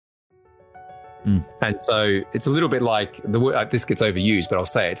And so it's a little bit like this gets overused, but I'll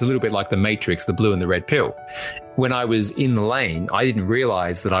say it. It's a little bit like the Matrix, the blue and the red pill. When I was in the lane, I didn't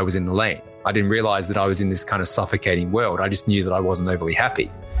realize that I was in the lane. I didn't realize that I was in this kind of suffocating world. I just knew that I wasn't overly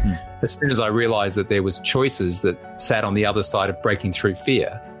happy. As soon as I realized that there was choices that sat on the other side of breaking through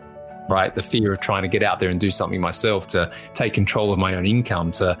fear, right? The fear of trying to get out there and do something myself, to take control of my own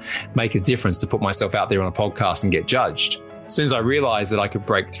income, to make a difference, to put myself out there on a podcast and get judged. As soon as I realized that I could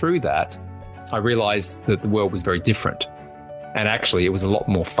break through that, I realized that the world was very different. And actually, it was a lot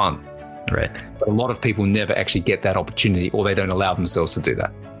more fun. Right. But a lot of people never actually get that opportunity, or they don't allow themselves to do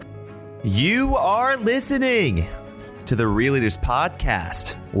that. You are listening to the Real Leaders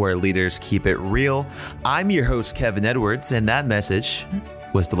Podcast, where leaders keep it real. I'm your host, Kevin Edwards, and that message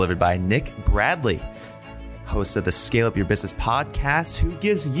was delivered by Nick Bradley, host of the Scale Up Your Business podcast, who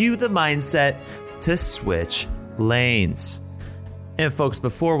gives you the mindset to switch lanes. And folks,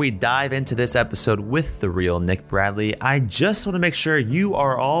 before we dive into this episode with the real Nick Bradley, I just want to make sure you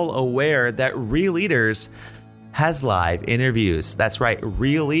are all aware that Real Leaders has live interviews. That's right,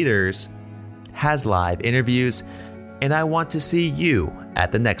 Real Leaders has live interviews, and I want to see you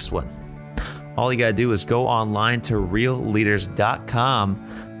at the next one. All you got to do is go online to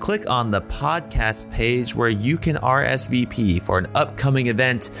realleaders.com, click on the podcast page where you can RSVP for an upcoming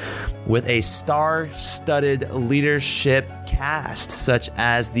event with a star-studded leadership cast, such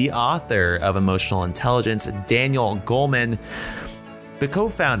as the author of Emotional Intelligence, Daniel Goleman, the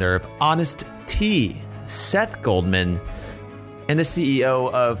co-founder of Honest Tea, Seth Goldman, and the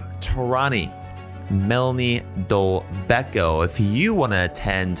CEO of Torani, Melanie Dolbecco. If you want to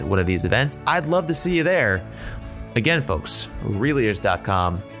attend one of these events, I'd love to see you there. Again, folks,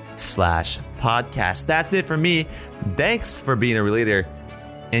 realleaders.com/podcast. That's it for me. Thanks for being a Real Leader,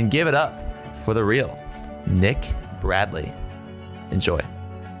 and give it up for the real Nick Bradley. Enjoy.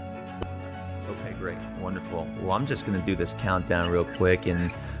 Okay, great. Wonderful. Well, I'm just going to do this countdown real quick,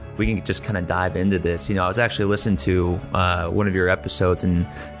 and we can just kind of dive into this. You know, I was actually listening to one of your episodes, and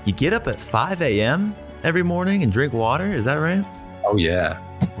you get up at 5 a.m. every morning and drink water. Is that right? Oh yeah.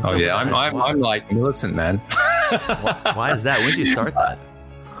 I'm like militant, man. Why is that? When did you start that?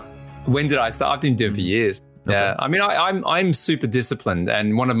 When did I start? I've been doing it for years. Okay. Yeah. I mean, I'm super disciplined,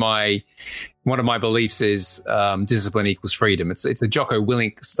 and one of my beliefs is discipline equals freedom. It's a Jocko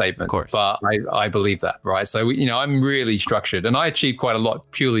Willink statement, of course, but I believe that, right? So I'm really structured, and I achieve quite a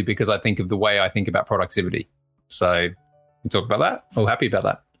lot purely because I think of the way I think about productivity. So, we talk about that. Oh, happy about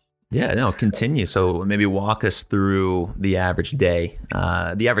that. Yeah, no, continue. So maybe walk us through the average day,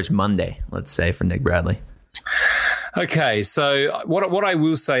 the average Monday, let's say, for Nick Bradley. Okay, so what I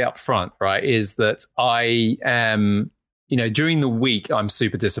will say up front, right, is that I am, during the week, I'm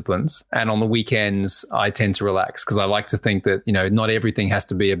super disciplined. And on the weekends, I tend to relax because I like to think that, not everything has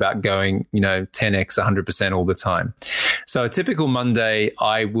to be about going, 10x, 100% all the time. So a typical Monday,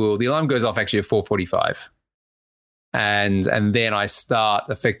 the alarm goes off actually at 4:45. And then I start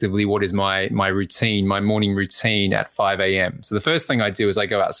effectively what is my routine, my morning routine at 5 a.m. So the first thing I do is I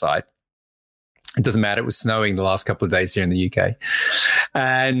go outside. It doesn't matter. It was snowing the last couple of days here in the UK.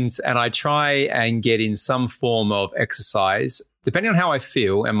 And I try and get in some form of exercise, depending on how I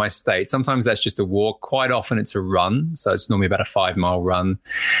feel and my state. Sometimes that's just a walk. Quite often it's a run. So it's normally about a 5-mile run.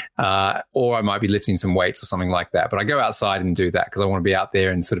 Or I might be lifting some weights or something like that. But I go outside and do that because I want to be out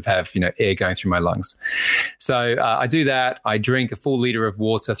there and sort of have, air going through my lungs. So I do that. I drink a full liter of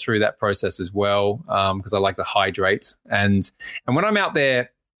water through that process as well because I like to hydrate. And when I'm out there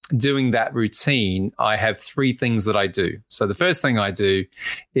doing that routine, I have 3 things that I do. So the first thing I do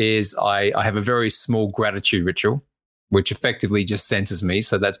is I have a very small gratitude ritual, which effectively just centers me.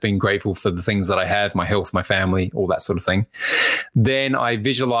 So that's being grateful for the things that I have, my health, my family, all that sort of thing. Then I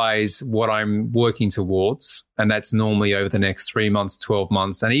visualize what I'm working towards. And that's normally over the next 3 months, 12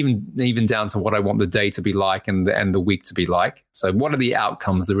 months, and even down to what I want the day to be like and the week to be like. So what are the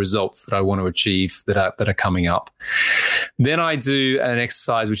outcomes, the results that I want to achieve that are coming up? Then I do an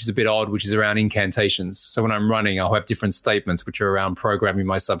exercise, which is a bit odd, which is around incantations. So when I'm running, I'll have different statements, which are around programming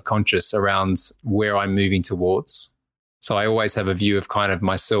my subconscious around where I'm moving towards. So I always have a view of kind of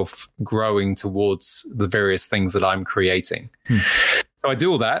myself growing towards the various things that I'm creating. So I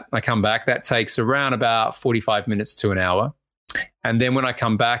do all that. I come back. That takes around about 45 minutes to an hour. And then when I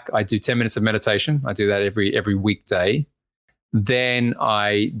come back, I do 10 minutes of meditation. I do that every weekday. Then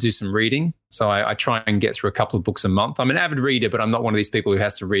I do some reading. So I try and get through a couple of books a month. I'm an avid reader, but I'm not one of these people who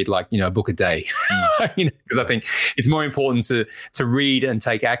has to read like, a book a day. Because I think it's more important to read and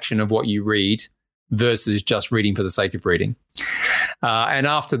take action of what you read versus just reading for the sake of reading. And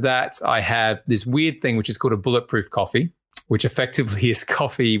after that, I have this weird thing, which is called a bulletproof coffee, which effectively is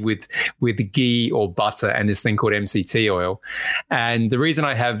coffee with ghee or butter and this thing called MCT oil. And the reason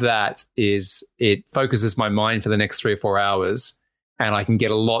I have that is it focuses my mind for the next 3 or 4 hours, and I can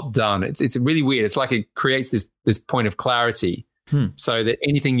get a lot done. It's really weird. It's like it creates this point of clarity. So that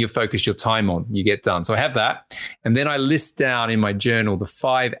anything you focus your time on, you get done. So I have that. And then I list down in my journal the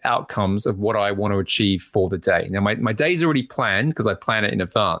 5 outcomes of what I want to achieve for the day. Now, my day's already planned because I plan it in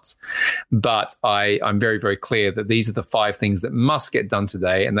advance. But I'm very, very clear that these are the 5 things that must get done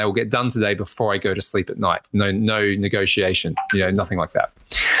today. And they will get done today before I go to sleep at night. No negotiation, nothing like that.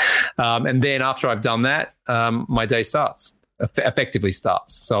 And then after I've done that, my day effectively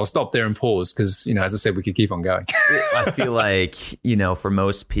starts. So I'll stop there and pause because, as I said, we could keep on going. I feel like, for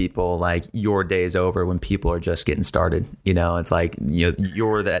most people, like your day is over when people are just getting started. It's like,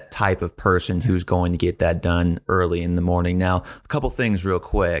 you're that type of person who's going to get that done early in the morning. Now, a couple things real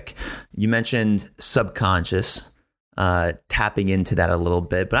quick. You mentioned subconscious, tapping into that a little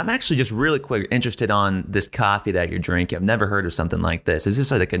bit, but I'm actually just really quick interested on this coffee that you're drinking. I've never heard of something like this. Is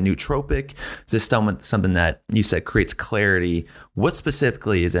this like a nootropic? Is this something that you said creates clarity? What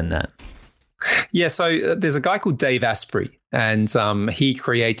specifically is in that? Yeah, so there's a guy called Dave Asprey, and he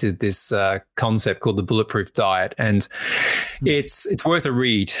created this concept called the Bulletproof Diet, and it's worth a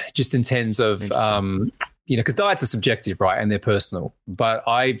read just in terms of because diets are subjective, right? And they're personal. But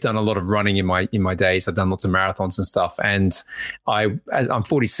I've done a lot of running in my days. I've done lots of marathons and stuff. And I'm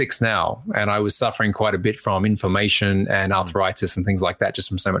 46 now, and I was suffering quite a bit from inflammation and arthritis and things like that, just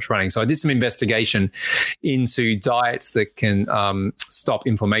from so much running. So I did some investigation into diets that can stop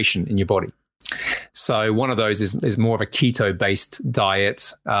inflammation in your body. So one of those is more of a keto-based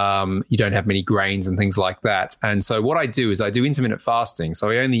diet. You don't have many grains and things like that. And so what I do is I do intermittent fasting.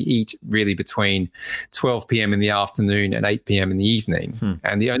 So I only eat really between 12 p.m. in the afternoon and 8 p.m. in the evening.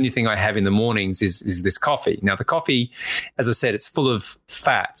 And the only thing I have in the mornings is this coffee. Now, the coffee, as I said, it's full of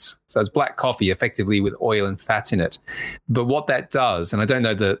fats. So it's black coffee, effectively with oil and fat in it. But what that does, and I don't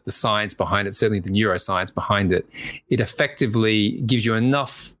know the science behind it, certainly the neuroscience behind it, it effectively gives you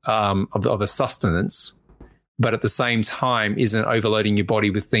enough of a sustenance, but at the same time isn't overloading your body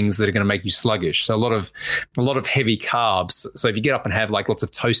with things that are going to make you sluggish. So a lot of heavy carbs. So if you get up and have like lots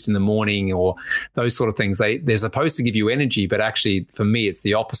of toast in the morning or those sort of things, they're supposed to give you energy, but actually for me, it's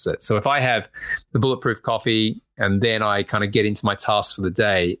the opposite. So if I have the Bulletproof coffee and then I kind of get into my tasks for the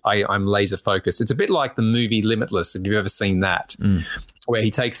day, I'm laser focused. It's a bit like the movie Limitless, if you've ever seen that, where he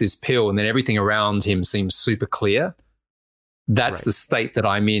takes this pill and then everything around him seems super clear. That's right. The state that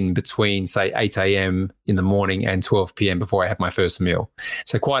I'm in between, say, 8 a.m. in the morning and 12 p.m. before I have my first meal.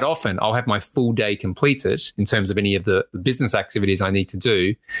 So quite often I'll have my full day completed in terms of any of the business activities I need to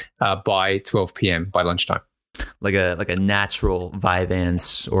do by 12 p.m. by lunchtime. Like a natural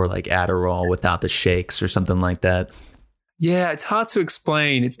Vyvanse or like Adderall without the shakes or something like that. Yeah, it's hard to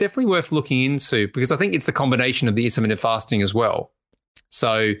explain. It's definitely worth looking into because I think it's the combination of the intermittent fasting as well.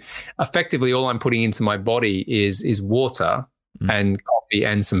 So effectively all I'm putting into my body is water and coffee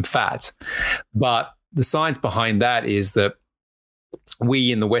and some fat. But the science behind that is that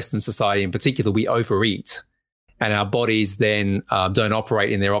we in the Western society in particular, we overeat and our bodies then don't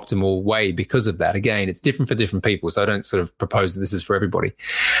operate in their optimal way because of that. Again, it's different for different people. So I don't sort of propose that this is for everybody.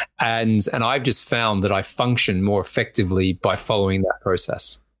 And I've just found that I function more effectively by following that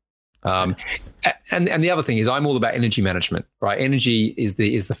process. And the other thing is I'm all about energy management, right? Energy is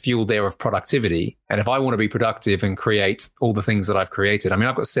the fuel there of productivity. And if I want to be productive and create all the things that I've created, I mean,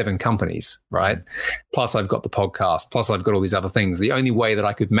 I've got 7 companies, right? Plus I've got the podcast, plus I've got all these other things. The only way that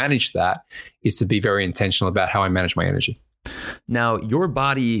I could manage that is to be very intentional about how I manage my energy. Now, your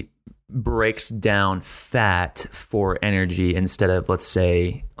body breaks down fat for energy instead of, let's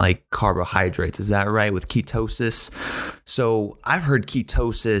say, like carbohydrates. Is that right? With ketosis. So I've heard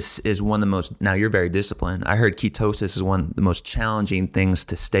ketosis is one of the most, now you're very disciplined. I heard ketosis is one of the most challenging things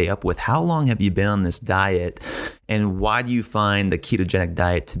to stay up with. How long have you been on this diet? And why do you find the ketogenic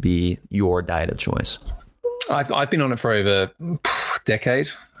diet to be your diet of choice? I've been on it for over a decade,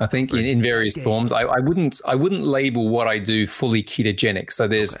 I think, in various forms. I wouldn't label what I do fully ketogenic. So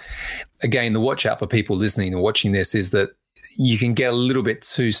there's, again, the watch out for people listening and watching this is that you can get a little bit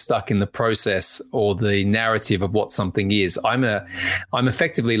too stuck in the process or the narrative of what something is. I'm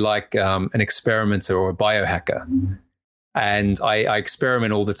effectively like an experimenter or a biohacker. And I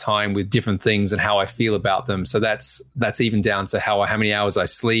experiment all the time with different things and how I feel about them. So that's even down to how many hours I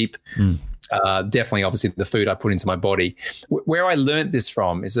sleep. Definitely, obviously, the food I put into my body. Where I learned this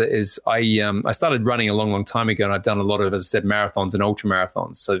from is I started running a long time ago, and I've done a lot of, as I said, marathons and ultra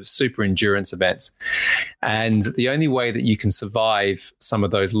marathons, so super endurance events. And the only way that you can survive some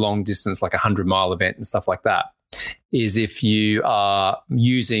of those long distance, like 100-mile event and stuff like that, is if you are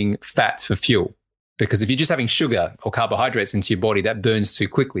using fat for fuel. Because if you're just having sugar or carbohydrates into your body, that burns too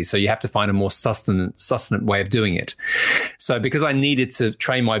quickly. So you have to find a more sustenance way of doing it. So because I needed to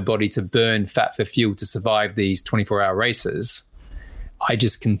train my body to burn fat for fuel to survive these 24-hour races, I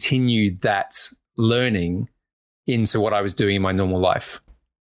just continued that learning into what I was doing in my normal life.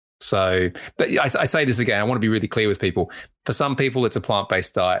 So, but I say this again, I want to be really clear with people. For some people, it's a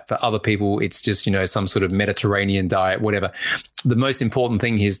plant-based diet. For other people, it's just, some sort of Mediterranean diet, whatever. The most important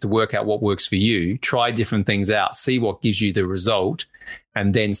thing is to work out what works for you, try different things out, see what gives you the result,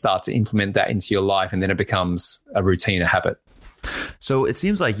 and then start to implement that into your life. And then it becomes a routine, a habit. So it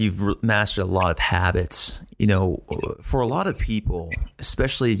seems like you've mastered a lot of habits. For a lot of people,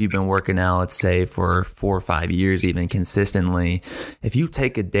 especially if you've been working out, let's say for 4 or 5 years, even consistently, if you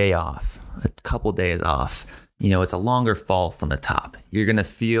take a day off, a couple days off, it's a longer fall from the top. You're going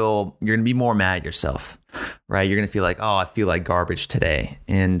to be more mad at yourself, right? You're going to feel like, oh, I feel like garbage today.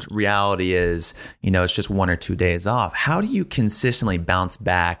 And reality is, it's just 1 or 2 days off. How do you consistently bounce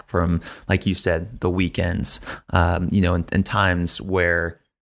back from, like you said, the weekends, in times where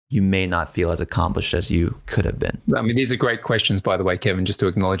you may not feel as accomplished as you could have been? I mean, these are great questions, by the way, Kevin, just to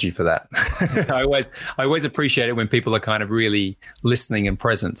acknowledge you for that. I always appreciate it when people are kind of really listening and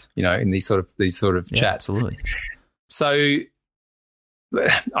present, in these sort of chats. Absolutely. So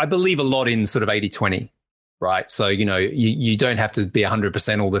I believe a lot in sort of 80-20, right? So, you don't have to be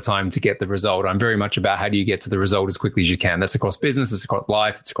 100% all the time to get the result. I'm very much about how do you get to the result as quickly as you can. That's across business, it's across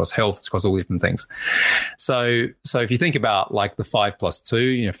life, it's across health, it's across all different things. So if you think about like the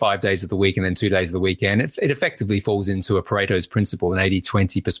 5+2, 5 days of the week and then 2 days of the weekend, it effectively falls into a Pareto's principle, an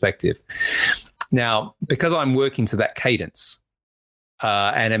 80-20 perspective. Now, because I'm working to that cadence,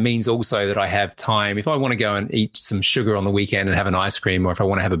 and it means also that I have time. If I want to go and eat some sugar on the weekend and have an ice cream, or if I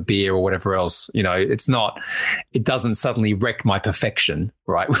want to have a beer or whatever else, it doesn't suddenly wreck my perfection,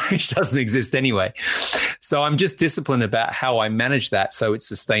 right? Which doesn't exist anyway. So I'm just disciplined about how I manage that so it's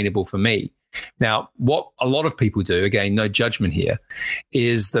sustainable for me. Now, what a lot of people do, again, no judgment here,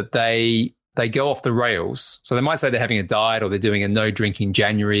 is that they go off the rails. So they might say they're having a diet or they're doing a no drinking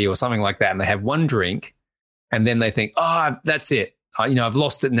January or something like that. And they have one drink and then they think, that's it. I've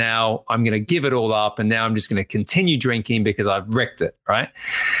lost it now. I'm going to give it all up. And now I'm just going to continue drinking because I've wrecked it. Right.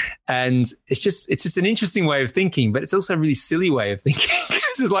 And it's just an interesting way of thinking, but it's also a really silly way of thinking.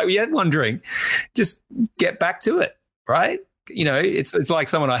 It's like, we had one drink, just get back to it. Right. It's like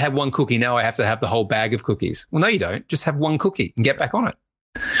someone, I had one cookie. Now I have to have the whole bag of cookies. Well, no, you don't. Just have one cookie and get back on it.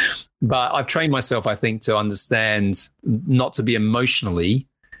 But I've trained myself, I think, to understand not to be emotionally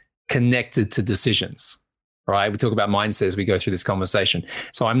connected to decisions. Right. We talk about mindset as we go through this conversation.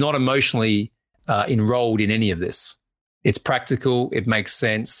 So I'm not emotionally enrolled in any of this. It's practical. It makes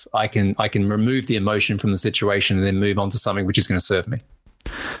sense. I can remove the emotion from the situation and then move on to something which is going to serve me.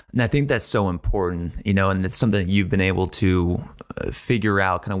 And I think that's so important, and it's something that you've been able to figure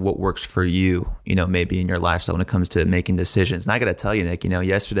out kind of what works for you, maybe in your lifestyle when it comes to making decisions. And I got to tell you, Nick,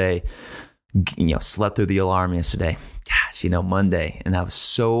 yesterday, slept through the alarm yesterday. Gosh, Monday. And I was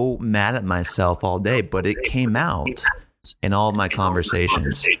so mad at myself all day, but it came out in all of my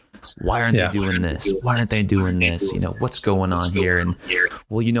conversations. Why aren't they doing this? Why aren't they doing this? What's going on here? And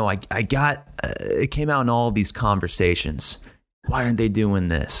well, I got, it came out in all of these conversations. Why aren't they doing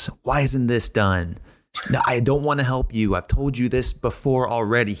this? Why isn't this done? No, I don't want to help you. I've told you this before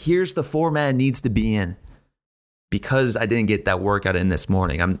already. Here's the format it needs to be in. Because I didn't get that workout in this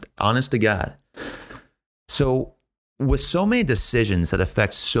morning. I'm honest to God. So with so many decisions that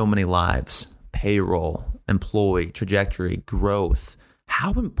affect so many lives, payroll, employee, trajectory, growth,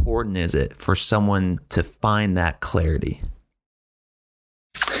 how important is it for someone to find that clarity?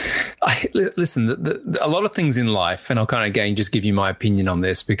 Listen, a lot of things in life, and I'll kind of again just give you my opinion on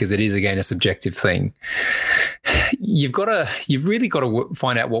this because it is again a subjective thing. You've really got to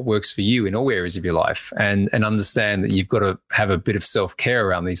find out what works for you in all areas of your life, and understand that you've got to have a bit of self-care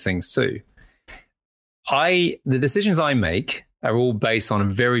around these things too. The decisions I make are all based on a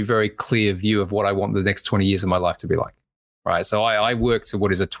very, very clear view of what I want the next 20 years of my life to be like. Right. So I work to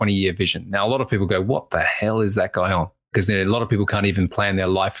what is a 20-year vision. Now, a lot of people go, what the hell is that guy on? Because a lot of people can't even plan their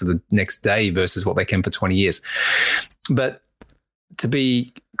life for the next day versus what they can for 20 years. But to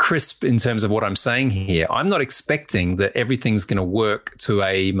be crisp in terms of what I'm saying here, I'm not expecting that everything's going to work to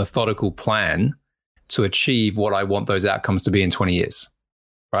a methodical plan to achieve what I want those outcomes to be in 20 years.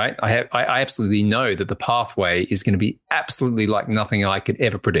 Right? I absolutely know that the pathway is going to be absolutely like nothing I could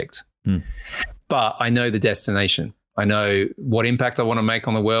ever predict. But I know the destination. I know what impact I want to make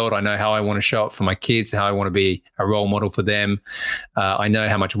on the world. I know how I want to show up for my kids, how I want to be a role model for them. I know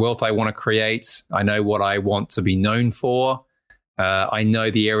how much wealth I want to create. I know what I want to be known for. I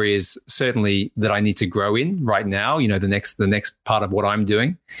know the areas certainly that I need to grow in right now, the next part of what I'm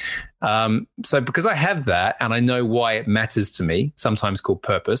doing. So because I have that and I know why it matters to me, sometimes called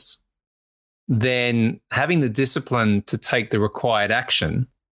purpose, then having the discipline to take the required action,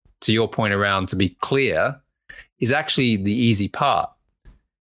 to your point around to be clear, is actually the easy part.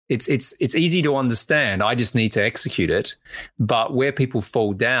 It's easy to understand. I just need to execute it. But where people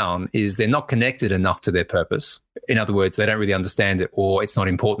fall down is they're not connected enough to their purpose. In other words, they don't really understand it, or it's not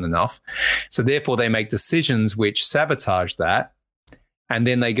important enough. So therefore, they make decisions which sabotage that. And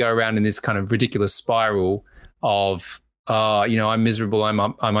then they go around in this kind of ridiculous spiral of, I'm miserable, I'm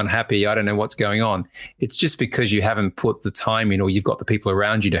unhappy, I don't know what's going on. It's just because you haven't put the time in, or you've got the people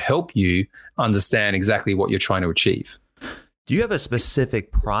around you to help you understand exactly what you're trying to achieve. Do you have a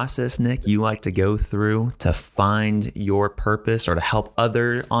specific process, Nick, you like to go through to find your purpose or to help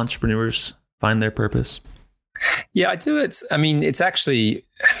other entrepreneurs find their purpose? Yeah, I do. It's actually,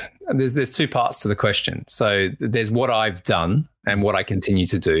 there's two parts to the question. So there's what I've done and what I continue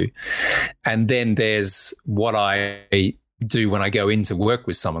to do. And then there's what I do when I go in to work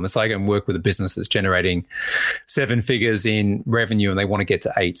with someone. Let's say I go and work with a business that's generating 7 figures in revenue and they want to get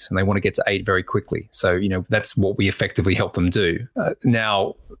to 8, and they want to get to 8 very quickly. So, that's what we effectively help them do.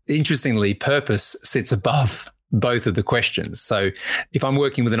 Now, interestingly, purpose sits above both of the questions. So if I'm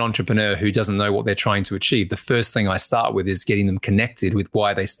working with an entrepreneur who doesn't know what they're trying to achieve, the first thing I start with is getting them connected with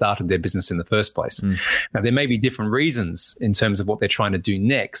why they started their business in the first place. Now, there may be different reasons in terms of what they're trying to do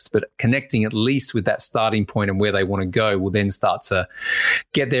next, but connecting at least with that starting point and where they want to go will then start to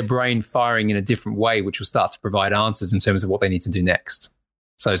get their brain firing in a different way, which will start to provide answers in terms of what they need to do next.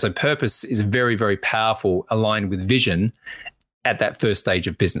 So purpose is very, very powerful, aligned with vision at that first stage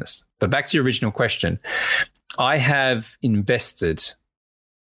of business. But back to your original question, I have invested,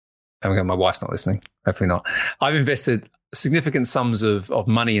 my wife's not listening, hopefully not. I've invested significant sums of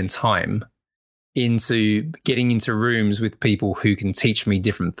money and time into getting into rooms with people who can teach me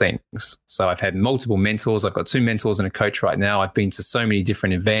different things. So I've had multiple mentors. I've got 2 mentors and a coach right now. I've been to so many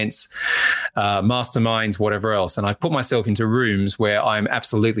different events, masterminds, whatever else. And I've put myself into rooms where I'm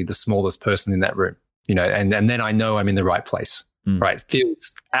absolutely the smallest person in that room, and then I know I'm in the right place. Right. It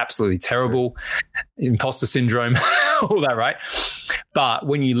feels absolutely terrible. Imposter syndrome, all that, right? But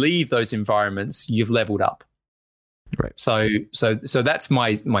when you leave those environments, you've leveled up. Right. So that's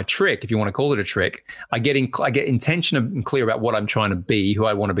my trick, if you want to call it a trick. I get intentional and clear about what I'm trying to be, who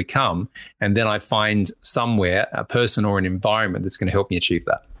I want to become, and then I find somewhere, a person or an environment that's going to help me achieve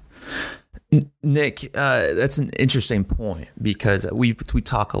that. Nick, that's an interesting point, because we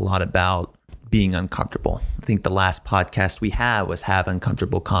talk a lot about being uncomfortable. I think the last podcast we had was Have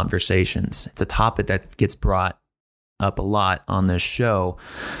Uncomfortable Conversations. It's a topic that gets brought up a lot on this show.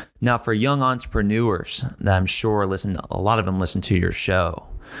 Now, for young entrepreneurs that I'm sure a lot of them listen to your show,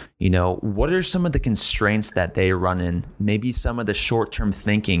 what are some of the constraints that they run in? Maybe some of the short-term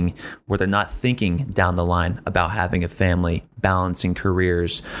thinking where they're not thinking down the line about having a family, balancing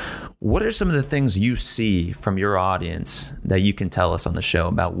careers. What are some of the things you see from your audience that you can tell us on the show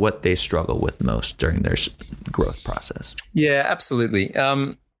about what they struggle with most during their growth process? Yeah, absolutely.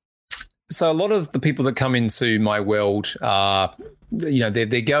 So a lot of the people that come into my world are,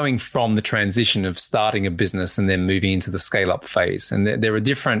 they're going from the transition of starting a business and then moving into the scale-up phase. And there are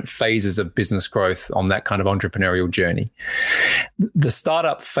different phases of business growth on that kind of entrepreneurial journey. The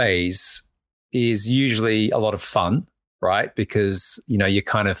startup phase is usually a lot of fun, right? Because, you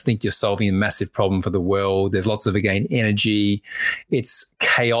kind of think you're solving a massive problem for the world. There's lots of, again, energy. It's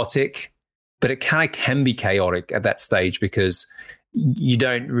chaotic, but it kind of can be chaotic at that stage because you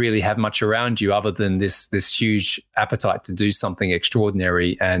don't really have much around you other than this huge appetite to do something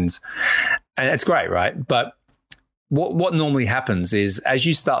extraordinary. And it's great, right? But what normally happens is as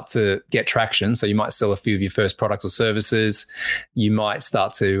you start to get traction, so you might sell a few of your first products or services, you might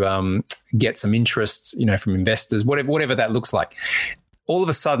start to get some interest, from investors, whatever that looks like. All of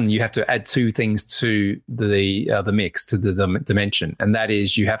a sudden, you have to add 2 things to the mix, to the dimension. And that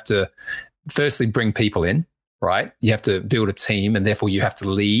is you have to firstly bring people in, right? You have to build a team, and therefore you have to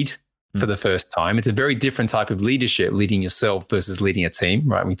lead for the first time. It's a very different type of leadership, leading yourself versus leading a team,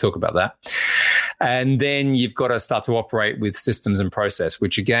 right? We talk about that. And then you've got to start to operate with systems and process,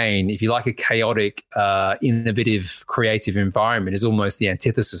 which again, if you like a chaotic, innovative, creative environment, is almost the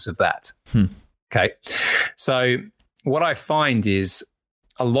antithesis of that. Okay. So what I find is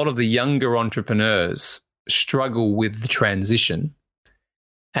a lot of the younger entrepreneurs struggle with the transition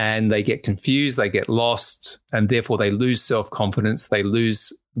and they get confused, they get lost, and therefore they lose self-confidence, they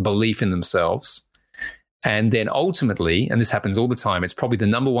lose belief in themselves. And then ultimately, and this happens all the time, it's probably the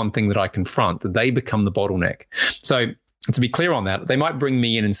number one thing that I confront, they become the bottleneck. So to be clear on that, they might bring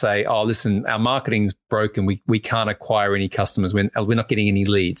me in and say, oh, listen, our marketing's broken. We can't acquire any customers. We're not getting any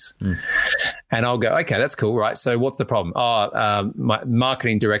leads. And I'll go, okay, that's cool, right? So what's the problem? My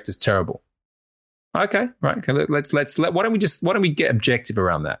marketing director's terrible. Okay, right. Okay, why don't we get objective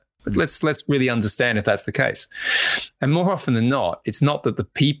around that? Let's really understand if that's the case. And more often than not, it's not that the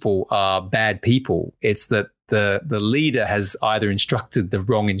people are bad people. It's that the leader has either instructed the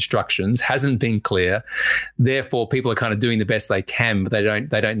wrong instructions, hasn't been clear. Therefore, people are kind of doing the best they can, but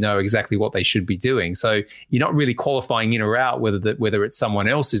they don't know exactly what they should be doing. So you're not really qualifying in or out whether it's someone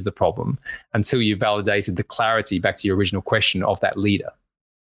else who's the problem until you've validated the clarity, back to your original question, of that leader.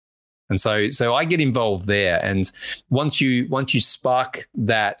 And so I get involved there. And once you spark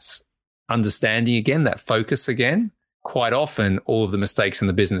that understanding again, that focus again, quite often all of the mistakes in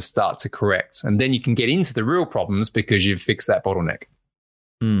the business start to correct. And then you can get into the real problems because you've fixed that bottleneck.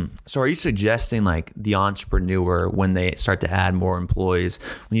 So are you suggesting like the entrepreneur, when they start to add more employees,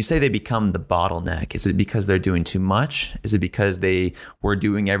 when you say they become the bottleneck, is it because they're doing too much? Is it because they were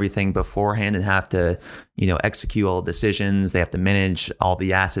doing everything beforehand and have to, execute all decisions? They have to manage all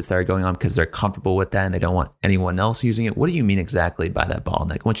the assets that are going on because they're comfortable with that and they don't want anyone else using it. What do you mean exactly by that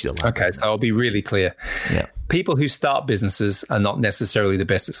bottleneck? I want you to Okay, so I'll be really clear. Yeah. People who start businesses are not necessarily the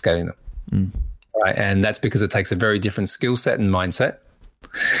best at scaling them. Right? And that's because it takes a very different skill set and mindset.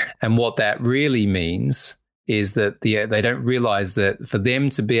 And what that really means is that they don't realize that for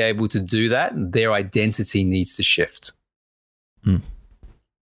them to be able to do that, their identity needs to shift.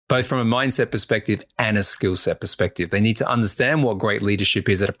 Both from a mindset perspective and a skill set perspective. They need to understand what great leadership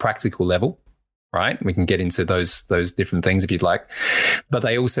is at a practical level, right? We can get into those different things if you'd like. But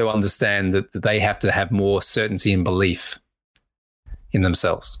they also understand that they have to have more certainty and belief in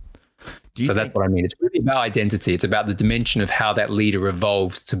themselves. So that's what I mean. It's really about identity. It's about the dimension of how that leader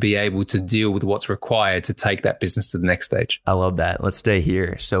evolves to be able to deal with what's required to take that business to the next stage. I love that. Let's stay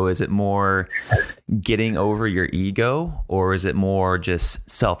here. So is it more getting over your ego, or is it more just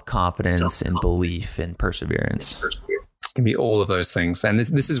self-confidence and belief and perseverance? It can be all of those things. And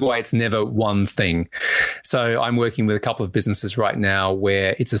this is why it's never one thing. So I'm working with a couple of businesses right now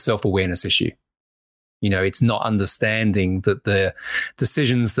where it's a self-awareness issue. It's not understanding that the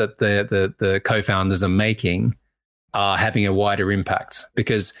decisions that the co-founders are making are having a wider impact.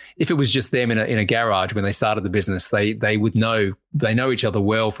 Because if it was just them in a garage when they started the business, they would know, they know each other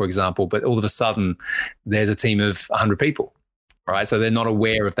well, for example, but all of a sudden there's a team of 100 people, right? So they're not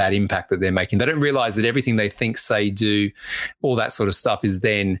aware of that impact that they're making. They don't realize that everything they think, say, do, all that sort of stuff is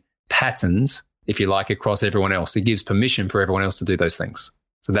then patterned, if you like, across everyone else. It gives permission for everyone else to do those things.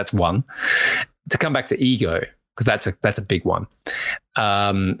 So that's one. To come back to ego, because that's a big one.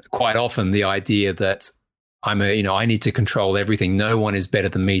 Quite often the idea that I need to control everything. No one is better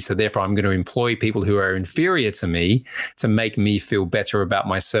than me. So therefore I'm going to employ people who are inferior to me to make me feel better about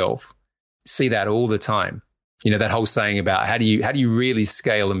myself. See that all the time. That whole saying about how do you really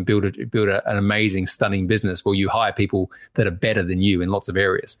scale and build an amazing, stunning business? Well, you hire people that are better than you in lots of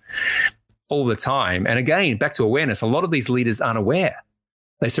areas all the time. And again, back to awareness, a lot of these leaders aren't aware.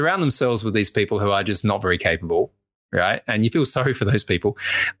 They surround themselves with these people who are just not very capable, right? And you feel sorry for those people.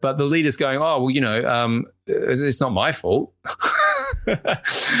 But the leader's going, oh, well, it's not my fault.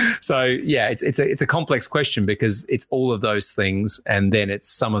 So, yeah, it's a complex question because it's all of those things. And then it's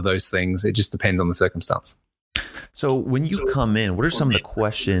some of those things. It just depends on the circumstance. So when you come in, what are some of the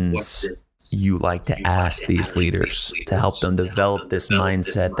questions you like to ask these leaders to help them develop this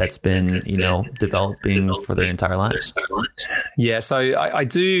mindset that's been, developing for their entire lives? Yeah, so I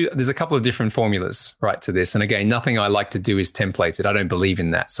do. There's a couple of different formulas, right, to this. And again, nothing I like to do is templated. I don't believe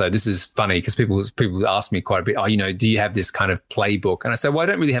in that. So this is funny because people ask me quite a bit, do you have this kind of playbook? And I say, well, I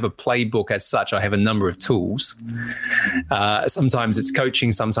don't really have a playbook as such. I have a number of tools. Sometimes it's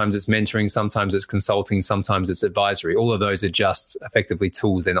coaching, sometimes it's mentoring, sometimes it's consulting, sometimes it's advisory. All of those are just effectively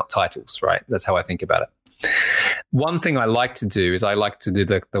tools. They're not titles, right? That's how I think about it. One thing I like to do is I like to do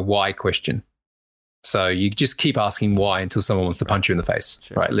the why question. So you just keep asking why until someone wants to punch you in the face,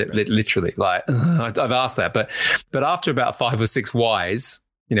 sure, right? Literally, like I've asked that, but after about 5 or 6 whys,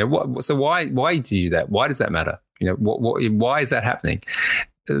 so why do you do that? Why does that matter? Why is that happening?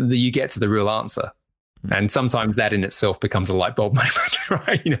 You get to the real answer. And sometimes that in itself becomes a light bulb moment,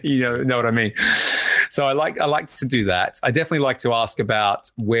 right? You know what I mean? So I like to do that. I definitely like to ask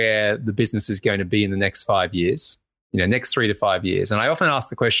about where the business is going to be in the next 5 years, next 3 to 5 years. And I often ask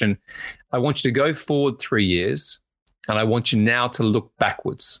the question, I want you to go forward 3 years And I want you now to look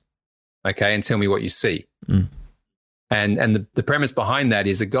backwards, okay, and tell me what you see. And the premise behind that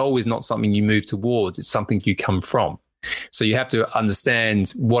is a goal is not something you move towards. It's something you come from. So you have to understand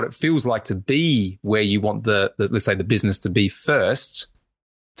what it feels like to be where you want the let's say the business to be first,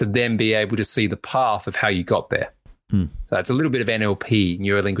 to then be able to see the path of how you got there. So it's a little bit of NLP,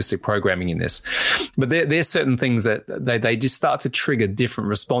 neuro-linguistic programming in this. But there's certain things that they just start to trigger different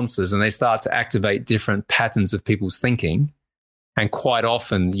responses, and they start to activate different patterns of people's thinking. And quite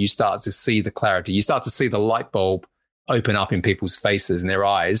often you start to see the clarity. You start to see the light bulb open up in people's faces and their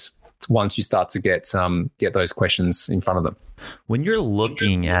eyes once you start to get those questions in front of them. When you're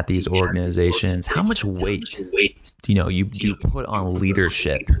looking at these organizations, how much weight do you put on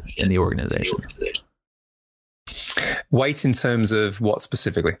leadership in the organization? Weight in terms of what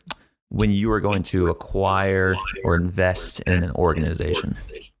specifically? When you are going to acquire or invest in an organization.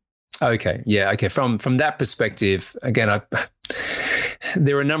 Okay. Yeah. Okay. From that perspective, again,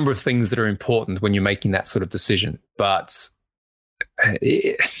 there are a number of things that are important when you're making that sort of decision, but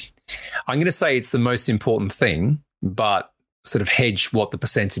I'm going to say it's the most important thing, but sort of hedge what the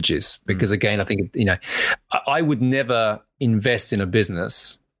percentage is, because again, I think, I would never invest in a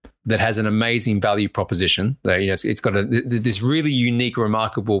business that has an amazing value proposition. That, it's got this really unique,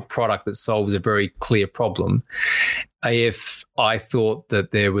 remarkable product that solves a very clear problem, if I thought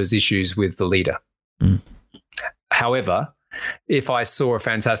that there was issues with the leader. However, if I saw a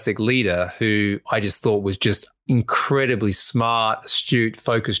fantastic leader who I just thought was just incredibly smart, astute,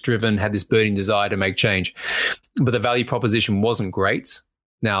 focus-driven, had this burning desire to make change, but the value proposition wasn't great.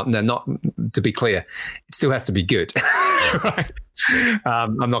 Now, not to be clear, it still has to be good. Right?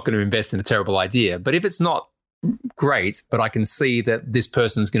 I'm not going to invest in a terrible idea, but if it's not great, but I can see that this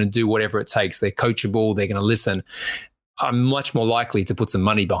person's going to do whatever it takes, they're coachable, they're going to listen, I'm much more likely to put some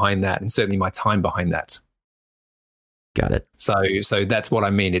money behind that, and certainly my time behind that. Got it. So that's what I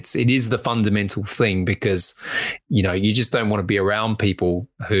mean. It is the fundamental thing, because you just don't want to be around people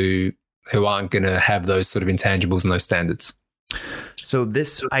who aren't going to have those sort of intangibles and those standards. So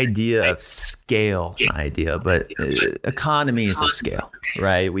this idea of scale, but economies of scale,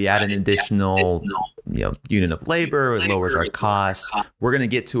 right? We add an additional unit of labor, it lowers our costs. We're going to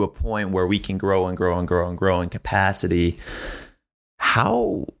get to a point where we can grow and grow and grow and grow in capacity.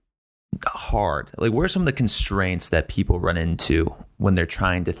 How hard, what are some of the constraints that people run into when they're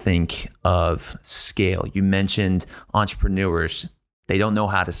trying to think of scale? You mentioned entrepreneurs. They don't know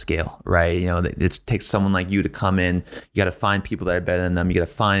how to scale, right? It takes someone like you to come in. You got to find people that are better than them. You got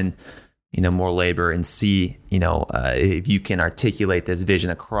to find, more labor, and see, if you can articulate this vision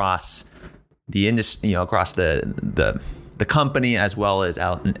across the industry, across the company, as well as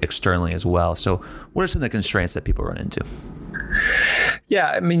out externally as well. So what are some of the constraints that people run into? Yeah,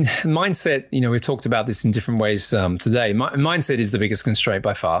 I mean, mindset, we've talked about this in different ways today. Mindset is the biggest constraint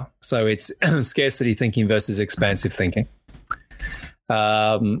by far. So it's scarcity thinking versus expansive thinking.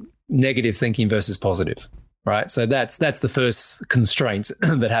 Negative thinking versus positive, right? So that's the first constraint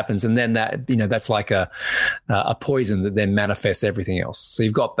that happens, and then that's like a poison that then manifests everything else. So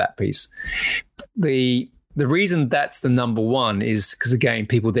you've got that piece. The reason that's the number one is because, again,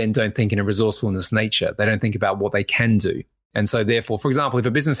 people then don't think in a resourcefulness nature. They don't think about what they can do, and so therefore, for example, if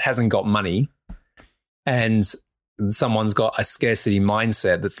a business hasn't got money and someone's got a scarcity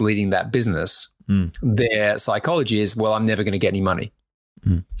mindset that's leading that business, their psychology is, well, I'm never going to get any money.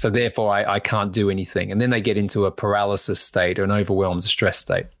 So therefore, I can't do anything. And then they get into a paralysis state or an overwhelmed stress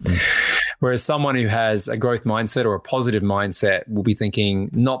state. Whereas someone who has a growth mindset or a positive mindset will be thinking,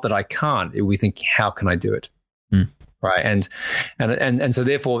 not that I can't, it will be thinking, how can I do it? Right. And so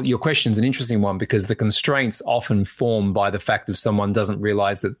therefore, your question's an interesting one, because the constraints often form by the fact of someone doesn't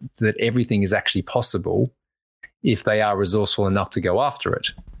realize that everything is actually possible if they are resourceful enough to go after it.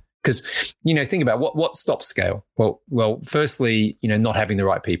 Because, think about what stops scale. Well, firstly, not having the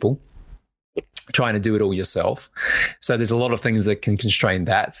right people, trying to do it all yourself. So there's a lot of things that can constrain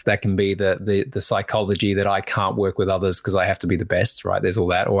that. That can be the psychology that I can't work with others because I have to be the best, right? There's all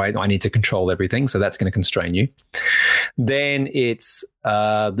that, or I need to control everything. So that's going to constrain you. Then it's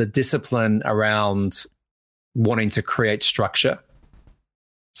the discipline around wanting to create structure.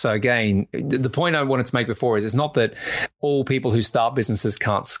 So again, the point I wanted to make before is it's not that all people who start businesses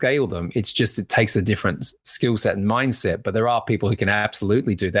can't scale them. It's just it takes a different skill set and mindset. But there are people who can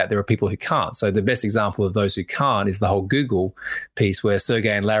absolutely do that. There are people who can't. So the best example of those who can't is the whole Google piece, where Sergey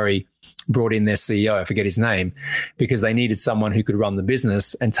and Larry brought in their CEO, I forget his name, because they needed someone who could run the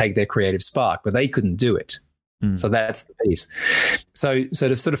business and take their creative spark, but they couldn't do it. So that's the piece. So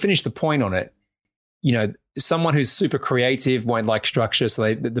to sort of finish the point on it, someone who's super creative won't like structure.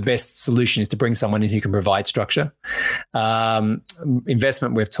 So the best solution is to bring someone in who can provide structure.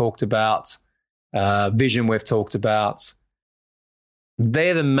 Investment we've talked about, vision we've talked about.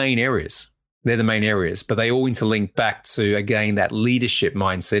 They're the main areas. But they all interlink back to, again, that leadership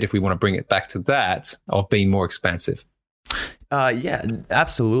mindset, if we want to bring it back to that, of being more expansive. Yeah,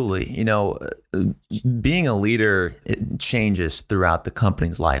 absolutely. Being a leader, it changes throughout the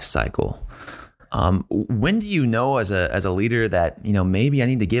company's life cycle. When do you know as a leader that, maybe I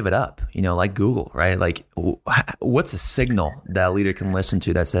need to give it up, like Google, right? Like, what's a signal that a leader can listen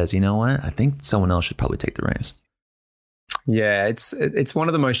to that says, you know what, I think someone else should probably take the reins? Yeah, it's one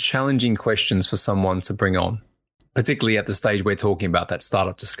of the most challenging questions for someone to bring on, particularly at the stage we're talking about, that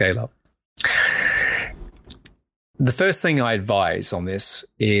startup to scale up. The first thing I advise on this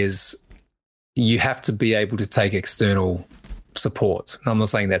is you have to be able to take external support. I'm not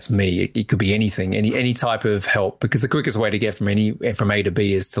saying that's me. It could be anything, any type of help, because the quickest way to get from A to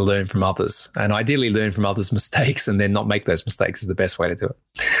B is to learn from others, and ideally learn from others' mistakes and then not make those mistakes is the best way to do it.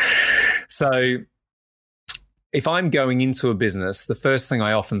 So if I'm going into a business, the first thing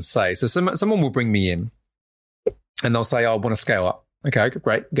I often say, so someone will bring me in and they'll say, I want to scale up. Okay,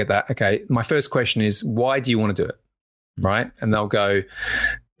 great. Get that. Okay. My first question is, why do you want to do it? Right. And they'll go,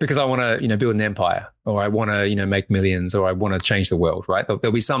 because I want to, build an empire, or I want to, make millions, or I want to change the world. Right.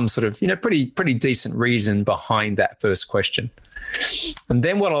 There'll be some sort of, pretty decent reason behind that first question. And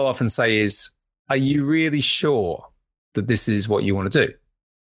then what I'll often say is, are you really sure that this is what you want to do?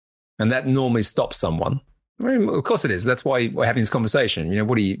 And that normally stops someone. I mean, of course it is. That's why we're having this conversation.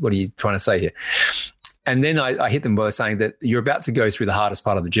 What are you trying to say here? And then I hit them by saying that you're about to go through the hardest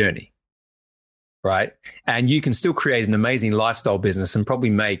part of the journey, right? And you can still create an amazing lifestyle business and probably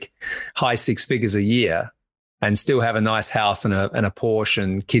make high six figures a year and still have a nice house and a Porsche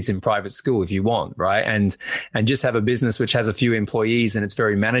and kids in private school if you want, right? And just have a business which has a few employees and it's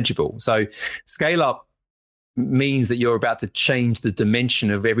very manageable. So scale up means that you're about to change the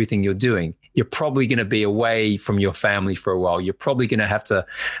dimension of everything you're doing. You're probably going to be away from your family for a while. You're probably going to have to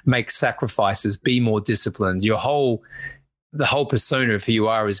make sacrifices, be more disciplined. The whole persona of who you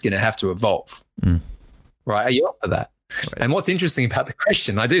are is going to have to evolve. Right? Are you up for that? Right. And what's interesting about the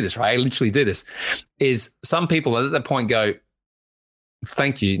question, I do this, right? I literally do this, is some people at that point go,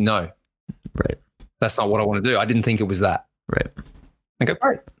 thank you, no. Right. That's not what I want to do. I didn't think it was that. Right. I go,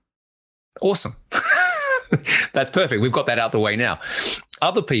 great. Awesome. That's perfect. We've got that out the way now.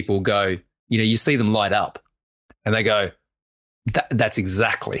 Other people go, you see them light up and they go, that's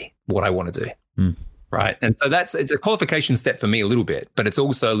exactly what I want to do. Right. And so it's a qualification step for me a little bit, but it's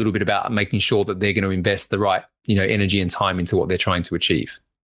also a little bit about making sure that they're going to invest the right, energy and time into what they're trying to achieve.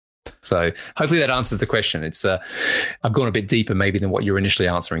 So hopefully that answers the question. It's I've gone a bit deeper maybe than what you're initially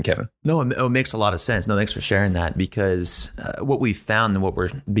answering, Kevin. No, it makes a lot of sense. No, thanks for sharing that, because what we found and what we're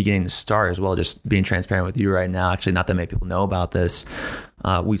beginning to start as well, just being transparent with you right now, actually not that many people know about this.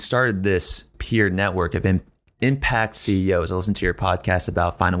 We started this peer network of impact CEOs. I listened to your podcast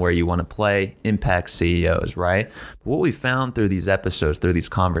about finding where you want to play, impact CEOs, right? What we found through these episodes, through these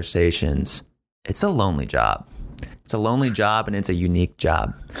conversations, it's a lonely job. It's a lonely job and it's a unique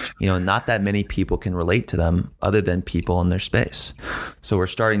job. Not that many people can relate to them other than people in their space. So we're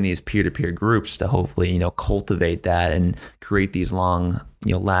starting these peer-to-peer groups to hopefully, cultivate that and create these long,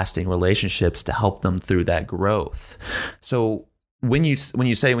 lasting relationships to help them through that growth. So when you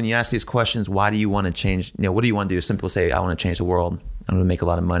ask these questions, why do you want to change? What do you want to do? Some people say, I want to change the world. I want to make a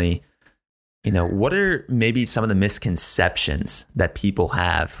lot of money. What are maybe some of the misconceptions that people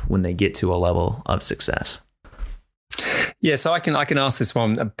have when they get to a level of success? Yeah, so I can ask this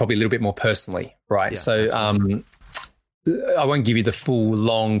one probably a little bit more personally, right? Yeah, so I won't give you the full,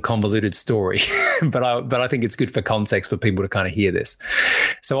 long, convoluted story, but I think it's good for context for people to kind of hear this.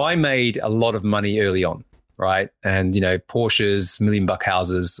 So I made a lot of money early on, right? And Porsches, $1 million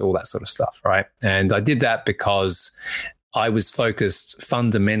houses, all that sort of stuff, right? And I did that because I was focused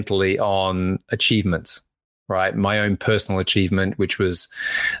fundamentally on achievements. Right, my own personal achievement, which was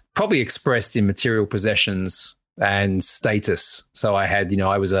probably expressed in material possessions and status. So I had,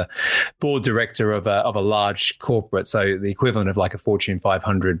 I was a board director of a large corporate, so the equivalent of like a Fortune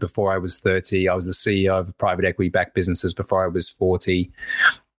 500 before I was 30. I was the CEO of private equity-backed businesses before I was 40.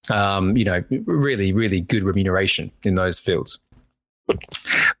 Really, really good remuneration in those fields.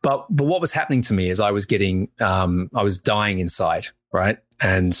 But what was happening to me is I was dying inside. right?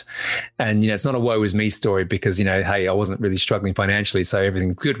 And it's not a woe is me story because, hey, I wasn't really struggling financially, so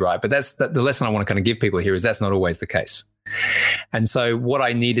everything's good, right? But that's the lesson I want to kind of give people here is that's not always the case. And so what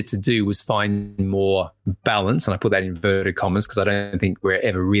I needed to do was find more balance, and I put that in inverted commas because I don't think we're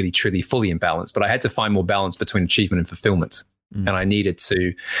ever really truly fully in balance, but I had to find more balance between achievement and fulfillment. And I needed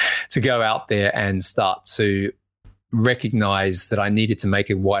to go out there and start to recognize that I needed to make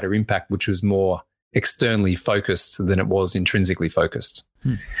a wider impact, which was more externally focused than it was intrinsically focused.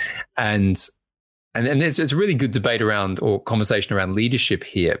 And it's a really good debate around or conversation around leadership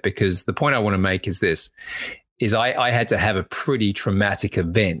here, because the point I want to make is this, is I had to have a pretty traumatic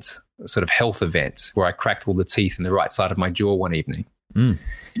event, a sort of health event, where I cracked all the teeth in the right side of my jaw one evening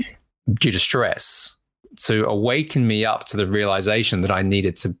due to stress, to awaken me up to the realization that I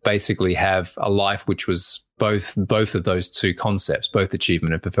needed to basically have a life which was both of those two concepts, both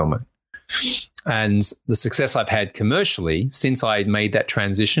achievement and fulfillment. And the success I've had commercially since I made that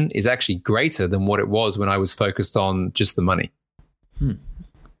transition is actually greater than what it was when I was focused on just the money.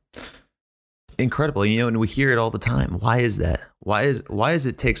 Incredible. And we hear it all the time. Why is that? Why does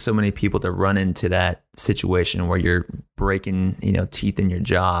it take so many people to run into that situation where you're breaking, teeth in your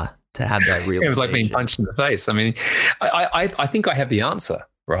jaw to have that realization? It was like being punched in the face. I mean, I think I have the answer,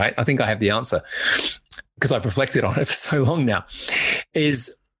 right? I think I have the answer because I've reflected on it for so long now.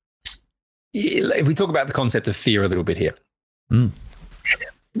 Is if we talk about the concept of fear a little bit here,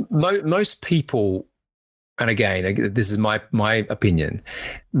 most people, and again, this is my opinion,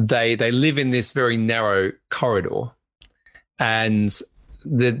 they live in this very narrow corridor, and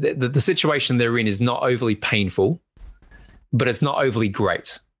the situation they're in is not overly painful, but it's not overly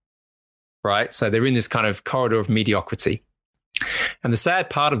great, right? So they're in this kind of corridor of mediocrity. And the sad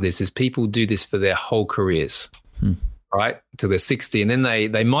part of this is people do this for their whole careers, right? Till they're 60. And then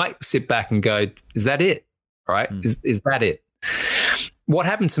they might sit back and go, is that it? Right? Is that it? What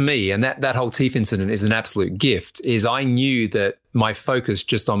happened to me, and that whole teeth incident is an absolute gift, is I knew that my focus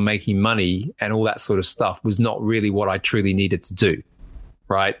just on making money and all that sort of stuff was not really what I truly needed to do,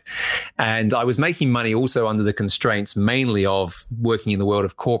 right? And I was making money also under the constraints mainly of working in the world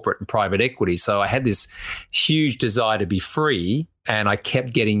of corporate and private equity. So I had this huge desire to be free, and I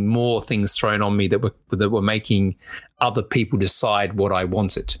kept getting more things thrown on me that were making other people decide what I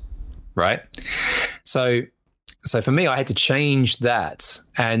wanted, right? So for me, I had to change that.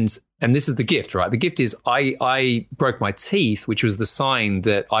 And this is the gift, right? The gift is I broke my teeth, which was the sign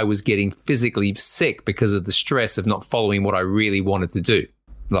that I was getting physically sick because of the stress of not following what I really wanted to do,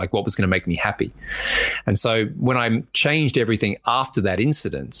 like what was going to make me happy. And so when I changed everything after that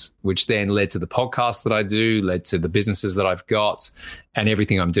incident, which then led to the podcast that I do, led to the businesses that I've got and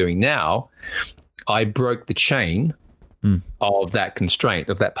everything I'm doing now, I broke the chain of that constraint,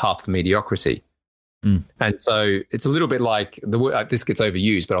 of that path of mediocrity. And so it's a little bit like this gets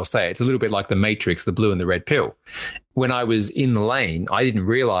overused, but I'll say it's a little bit like the Matrix, the blue and the red pill. When I was in the lane, I didn't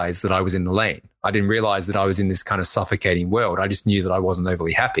realize that I was in the lane. I didn't realize that I was in this kind of suffocating world. I just knew that I wasn't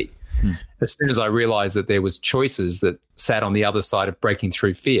overly happy. As soon as I realized that there was choices that sat on the other side of breaking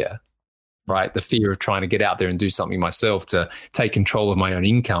through fear, right? The fear of trying to get out there and do something myself, to take control of my own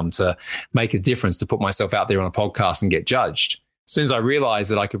income, to make a difference, to put myself out there on a podcast and get judged. As soon as I realized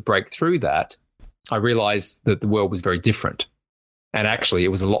that I could break through that, I realized that the world was very different. And actually, it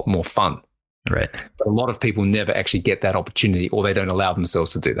was a lot more fun. Right. But a lot of people never actually get that opportunity, or they don't allow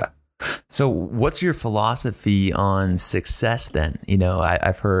themselves to do that. So what's your philosophy on success then?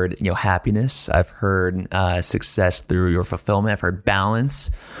 I've heard, happiness. I've heard success through your fulfillment. I've heard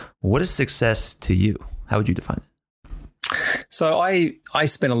balance. What is success to you? How would you define it? So I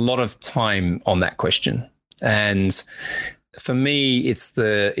spent a lot of time on that question. And for me, it's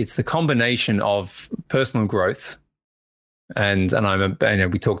the combination of personal growth, and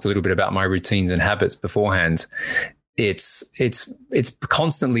we talked a little bit about my routines and habits beforehand. It's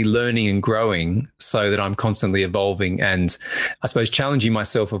constantly learning and growing, so that I'm constantly evolving and I suppose challenging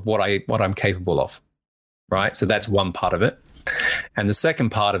myself of what I'm capable of, right? So that's one part of it, and the second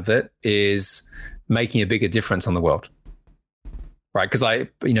part of it is making a bigger difference on the world. Right, because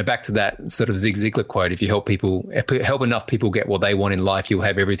back to that sort of Zig Ziglar quote: if you help enough people get what they want in life, you'll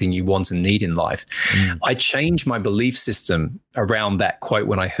have everything you want and need in life. I changed my belief system around that quote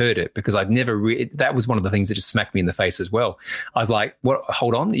when I heard it, because I'd never that was one of the things that just smacked me in the face as well. I was like, "What?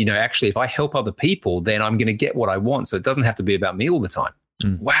 Hold on, actually, if I help other people, then I'm going to get what I want. So it doesn't have to be about me all the time."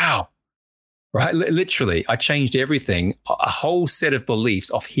 Wow. Right, literally, I changed everything, a whole set of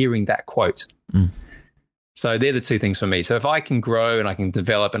beliefs off hearing that quote. So they're the two things for me. So if I can grow and I can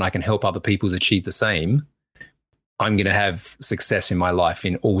develop and I can help other people achieve the same, I'm going to have success in my life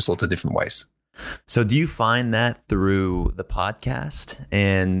in all sorts of different ways. So do you find that through the podcast?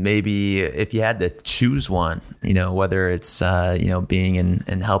 And maybe if you had to choose one, whether it's, being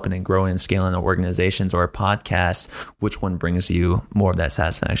and helping and growing and scaling organizations or a podcast, which one brings you more of that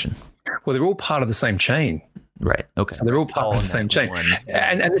satisfaction? Well, they're all part of the same chain. Right. Okay. So they're all part of the same chain.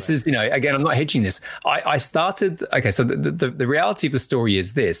 And this is, again, I'm not hedging this. I started, so the reality of the story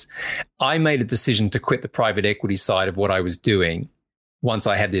is this. I made a decision to quit the private equity side of what I was doing once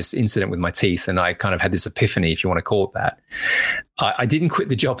I had this incident with my teeth, and I kind of had this epiphany, if you want to call it that. I didn't quit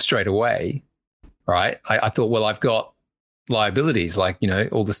the job straight away, right? I thought, well, I've got liabilities, like,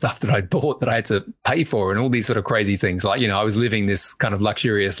 all the stuff that I bought that I had to pay for and all these sort of crazy things. Like, I was living this kind of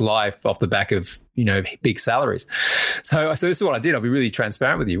luxurious life off the back of, big salaries. So this is what I did. I'll be really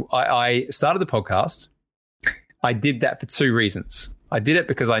transparent with you. I started the podcast. I did that for two reasons. I did it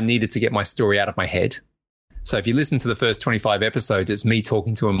because I needed to get my story out of my head. So if you listen to the first 25 episodes, it's me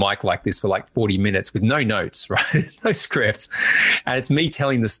talking to a mic like this for like 40 minutes with no notes, right? There's no script. And it's me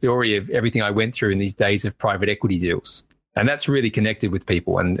telling the story of everything I went through in these days of private equity deals. And that's really connected with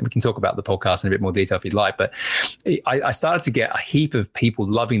people. And we can talk about the podcast in a bit more detail if you'd like. But I started to get a heap of people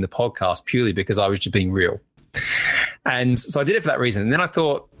loving the podcast purely because I was just being real. And so I did it for that reason. And then I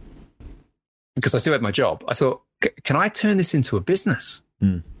thought, because I still had my job, I thought, can I turn this into a business?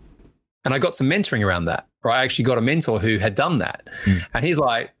 And I got some mentoring around that. Right? I actually got a mentor who had done that. And he's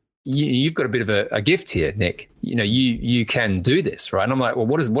like, you've got a bit of a gift here, Nick. You can do this, right? And I'm like, well,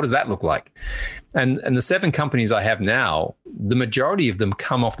 what does that look like? And the 7 companies I have now, the majority of them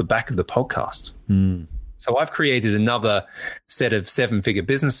come off the back of the podcast. So I've created another set of 7-figure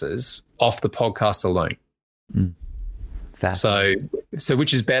businesses off the podcast alone. So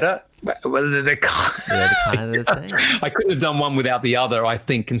which is better? Well, they're kind of the same. I couldn't have done one without the other, I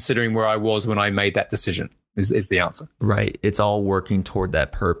think, considering where I was when I made that decision. Is the answer. Right. It's all working toward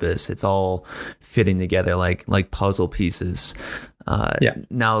that purpose. It's all fitting together like puzzle pieces.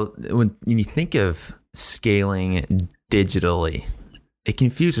 Now, when you think of scaling digitally, it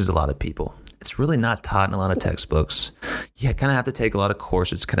confuses a lot of people. It's really not taught in a lot of textbooks. You kind of have to take a lot of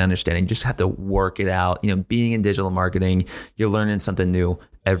courses to kind of understand it. You just have to work it out. Being in digital marketing, you're learning something new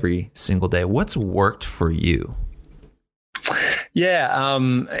every single day. What's worked for you? Yeah,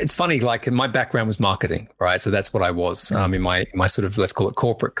 it's funny. Like, my background was marketing, right? So that's what I was in my sort of, let's call it,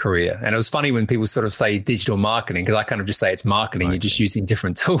 corporate career. And it was funny when people sort of say digital marketing, because I kind of just say it's marketing. You're just using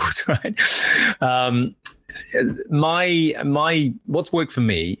different tools, right? What's worked for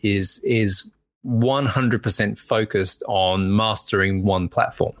me is 100% focused on mastering one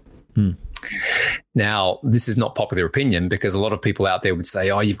platform. Now, this is not popular opinion, because a lot of people out there would say,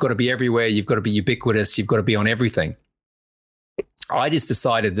 oh, you've got to be everywhere. You've got to be ubiquitous. You've got to be on everything. I just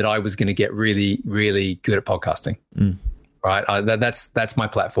decided that I was going to get really, really good at podcasting. Right. That's my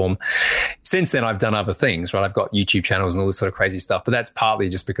platform. Since then, I've done other things, right? I've got YouTube channels and all this sort of crazy stuff, but that's partly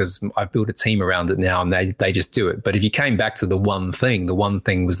just because I've built a team around it now, and they just do it. But if you came back to the one thing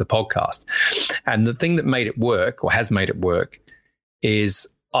was the podcast. And the thing that made it work, or has made it work,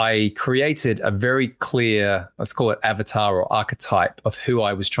 is I created a very clear, let's call it, avatar or archetype of who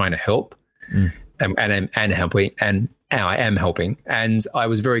I was trying to help and helping, and how I am helping. And I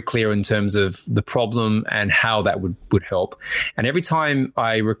was very clear in terms of the problem and how that would help. And every time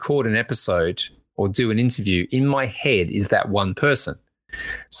I record an episode or do an interview, in my head is that one person.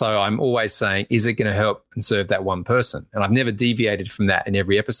 So I'm always saying, is it going to help and serve that one person? And I've never deviated from that in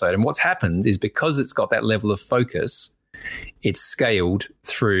every episode. And what's happened is, because it's got that level of focus, it's scaled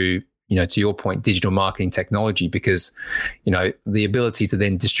through, to your point, digital marketing technology, because, the ability to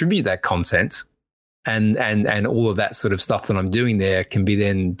then distribute that content and all of that sort of stuff that I'm doing there can be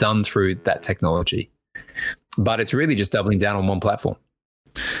then done through that technology. But it's really just doubling down on one platform.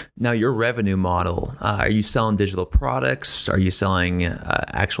 Now, your revenue model, are you selling digital products? Are you selling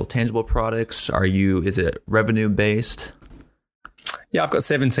actual tangible products? Is it revenue based? Yeah, I've got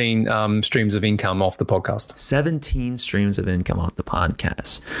 17 streams of income off the podcast. 17 streams of income off the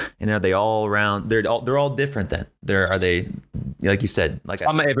podcast. And are they all around? They're all different then. Are they, like you said, like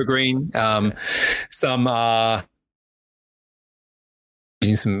some are evergreen, some are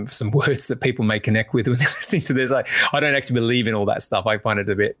using some words that people may connect with when they're listening to this. I don't actually believe in all that stuff. I find it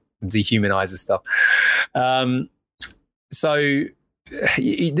a bit dehumanizes stuff. So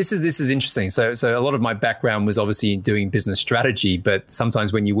this is interesting. So a lot of my background was obviously doing business strategy, but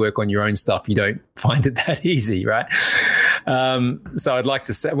sometimes when you work on your own stuff, you don't find it that easy, right? So I'd like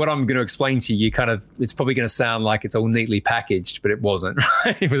to say, what I'm going to explain to you, it's probably going to sound like it's all neatly packaged, but it wasn't,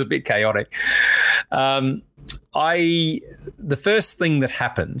 right? It was a bit chaotic. The first thing that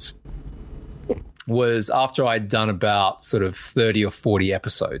happened was after I'd done about sort of 30 or 40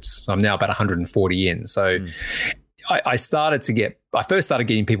 episodes. So I'm now about 140 in. So I first started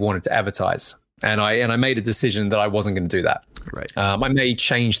getting people wanted to advertise. And I made a decision that I wasn't going to do that. Right. I may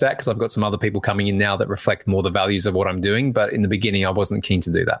change that because I've got some other people coming in now that reflect more the values of what I'm doing. But in the beginning, I wasn't keen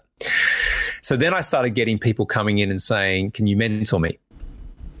to do that. So then I started getting people coming in and saying, can you mentor me?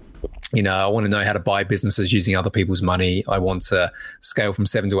 I want to know how to buy businesses using other people's money. I want to scale from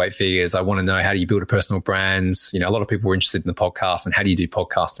 7 to 8 figures. I want to know, how do you build a personal brand? A lot of people were interested in the podcast and how do you do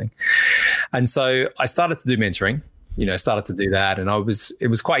podcasting? And so I started to do mentoring. Started to do that. And it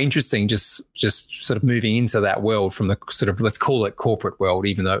was quite interesting just sort of moving into that world from the sort of, let's call it corporate world,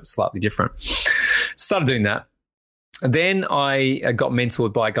 even though it's slightly different. Started doing that. And then I got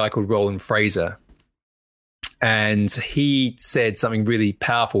mentored by a guy called Roland Fraser. And he said something really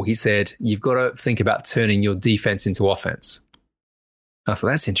powerful. He said, you've got to think about turning your defense into offense. I thought,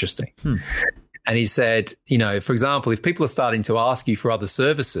 that's interesting. And he said, for example, if people are starting to ask you for other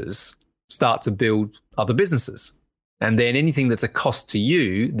services, start to build other businesses. And then anything that's a cost to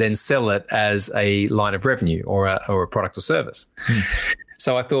you, then sell it as a line of revenue or a product or service.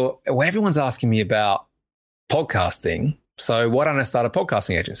 So I thought, well, everyone's asking me about podcasting. So why don't I start a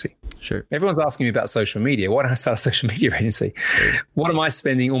podcasting agency? Sure. Everyone's asking me about social media. Why don't I start a social media agency? What am I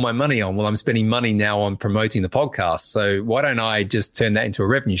spending all my money on? Well, I'm spending money now on promoting the podcast. So why don't I just turn that into a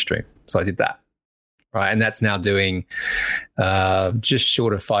revenue stream? So I did that. Right. And that's now doing just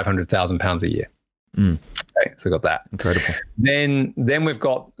short of £500,000 a year. Okay, so got that. Incredible. Then we've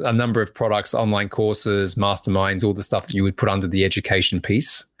got a number of products, online courses, masterminds, all the stuff that you would put under the education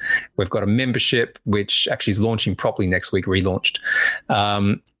piece. We've got a membership, which actually is launching properly next week, relaunched.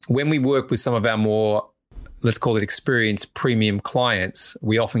 When we work with some of our more, let's call it experienced premium clients,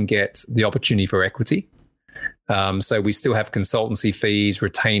 we often get the opportunity for equity. So we still have consultancy fees,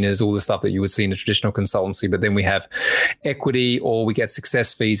 retainers, all the stuff that you would see in a traditional consultancy, but then we have equity, or we get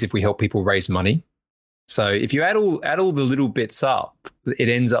success fees if we help people raise money. So if you add all the little bits up, it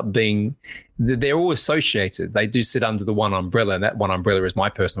ends up being, they're all associated. They do sit under the one umbrella, and that one umbrella is my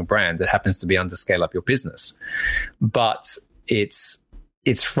personal brand that happens to be under Scale Up Your Business. But it's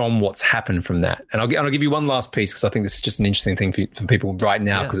from what's happened from that. And I'll give you one last piece, because I think this is just an interesting thing for people right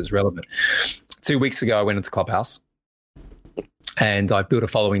now, because it's relevant. 2 weeks ago, I went into Clubhouse, and I've built a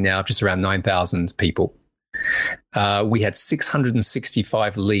following now of just around 9,000 people. We had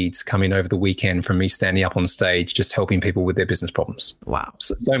 665 leads come in over the weekend from me standing up on stage, just helping people with their business problems. Wow.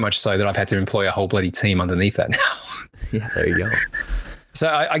 So much so that I've had to employ a whole bloody team underneath that now. Yeah, there you go. So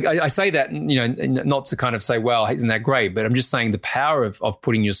I say that, not to kind of say, well, isn't that great? But I'm just saying the power of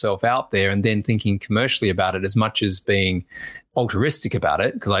putting yourself out there and then thinking commercially about it, as much as being altruistic about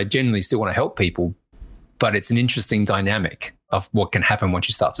it, because I genuinely still want to help people. But it's an interesting dynamic of what can happen once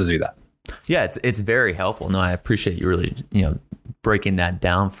you start to do that. Yeah, it's very helpful. No, I appreciate you really, breaking that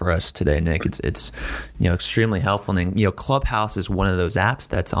down for us today, Nick. It's extremely helpful. And Clubhouse is one of those apps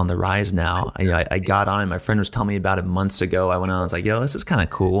that's on the rise now. I got on it. My friend was telling me about it months ago. I went on. I was like, this is kind of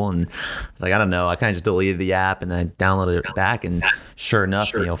cool. And I was like, I don't know. I kind of just deleted the app and I downloaded it back. And sure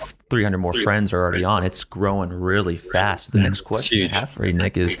enough, 300 more friends are already on. It's growing really fast. The next question I have for you,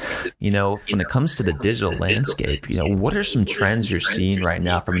 Nick, is, when it comes to the digital landscape, what are some trends you're seeing right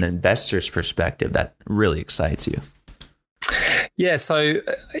now from an investor's perspective that really excites you? Yeah, so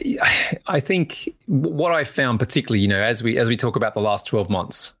I think what I found particularly, as we talk about the last 12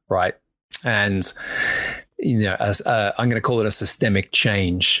 months, right? And as I'm going to call it a systemic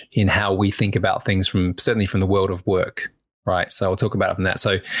change in how we think about things certainly from the world of work, right? So I'll talk about it from that.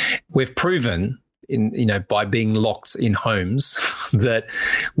 So we've proven by being locked in homes that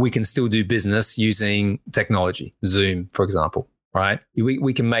we can still do business using technology, Zoom, for example. Right?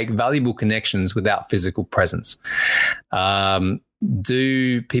 We can make valuable connections without physical presence.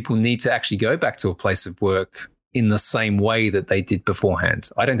 Do people need to actually go back to a place of work in the same way that they did beforehand?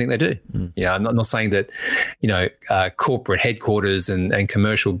 I don't think they do. I'm not saying that, corporate headquarters and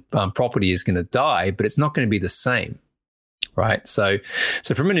commercial property is going to die, but it's not going to be the same. Right? So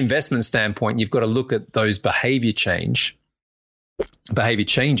from an investment standpoint, you've got to look at those behavior changes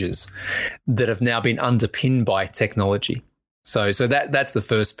that have now been underpinned by technology. So that's the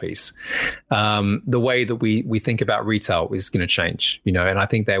first piece. The way that we think about retail is going to change, and I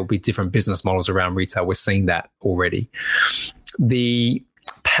think there will be different business models around retail. We're seeing that already. The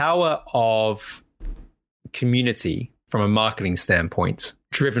power of community from a marketing standpoint,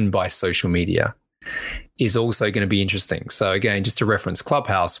 driven by social media, is also going to be interesting. So again, just to reference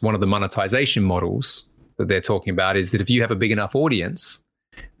Clubhouse, one of the monetization models that they're talking about is that if you have a big enough audience,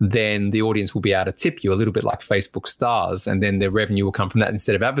 then the audience will be able to tip you a little bit like Facebook stars, and then their revenue will come from that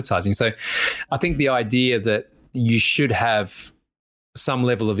instead of advertising. So I think the idea that you should have some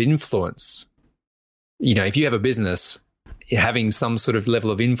level of influence, if you have a business, having some sort of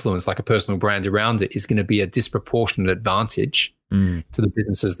level of influence like a personal brand around it is going to be a disproportionate advantage to the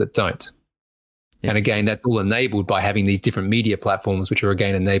businesses that don't. And again, that's all enabled by having these different media platforms, which are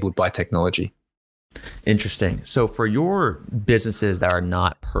again enabled by technology. Interesting. So for your businesses that are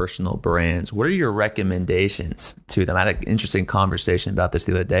not personal brands, what are your recommendations to them? I had an interesting conversation about this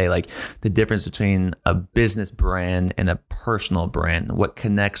the other day, like the difference between a business brand and a personal brand. What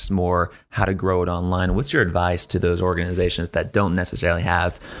connects more, how to grow it online? What's your advice to those organizations that don't necessarily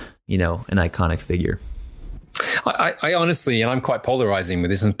have, an iconic figure? I honestly, and I'm quite polarizing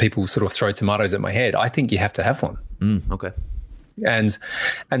with this, and people sort of throw tomatoes at my head. I think you have to have one. Okay. And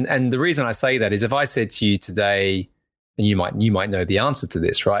the reason I say that is if I said to you today, and you might know the answer to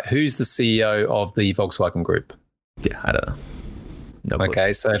this, right? Who's the CEO of the Volkswagen Group? Yeah, I don't know. No clue.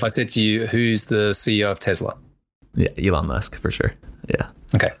 Okay, so if I said to you, who's the CEO of Tesla? Yeah, Elon Musk for sure. Yeah.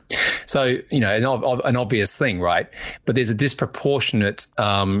 Okay, so an obvious thing, right? But there's a disproportionate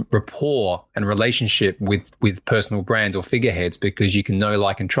rapport and relationship with personal brands or figureheads because you can know,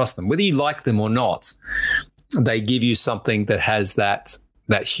 like, and trust them, whether you like them or not. They give you something that has that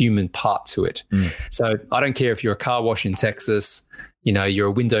human part to it. So I don't care if you're a car wash in Texas, you're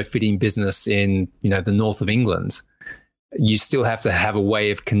a window fitting business in, the north of England. You still have to have a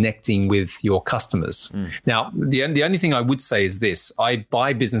way of connecting with your customers. Now, the only thing I would say is this. I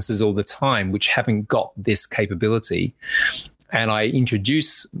buy businesses all the time which haven't got this capability, and I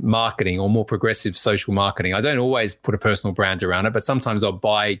introduce marketing or more progressive social marketing. I don't always put a personal brand around it, but sometimes I'll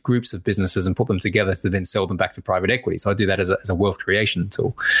buy groups of businesses and put them together to then sell them back to private equity. So I do that as a wealth creation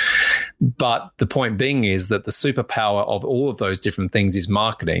tool. But the point being is that the superpower of all of those different things is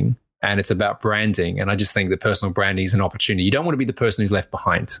marketing, and it's about branding. And I just think that personal branding is an opportunity. You don't want to be the person who's left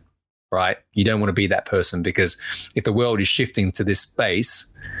behind, right? You don't want to be that person, because if the world is shifting to this space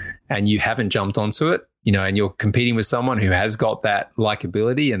and you haven't jumped onto it, and you're competing with someone who has got that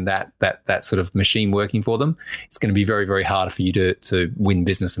likability and that sort of machine working for them, it's going to be very, very hard for you to win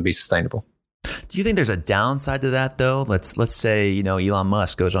business and be sustainable. Do you think there's a downside to that, though? Let's say, Elon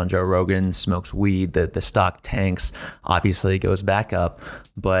Musk goes on Joe Rogan, smokes weed, the stock tanks, obviously goes back up.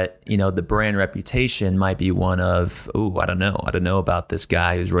 But, the brand reputation might be one of, I don't know about this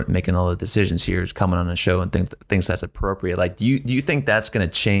guy who's making all the decisions here, who's coming on a show and thinks that's appropriate. Like, do you think that's going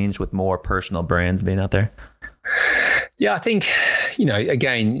to change with more personal brands being out there? Yeah, I think,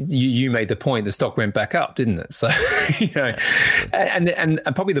 again, you made the point the stock went back up, didn't it? So, and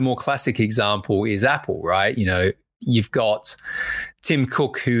probably the more classic example is Apple, right? You've got Tim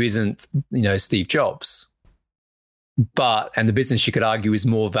Cook, who isn't, Steve Jobs, and the business, you could argue, is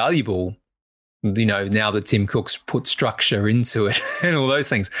more valuable, now that Tim Cook's put structure into it and all those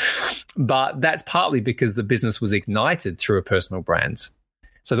things. But that's partly because the business was ignited through a personal brand.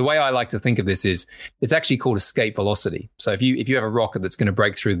 So the way I like to think of this is it's actually called escape velocity. So if you have a rocket that's going to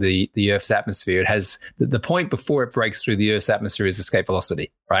break through the Earth's atmosphere, it has the point before it breaks through the Earth's atmosphere is escape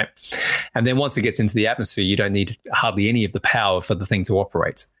velocity, right? And then once it gets into the atmosphere, you don't need hardly any of the power for the thing to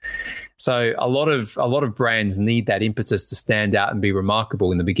operate. So a lot of brands need that impetus to stand out and be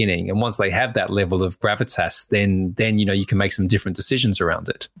remarkable in the beginning. And once they have that level of gravitas, then you can make some different decisions around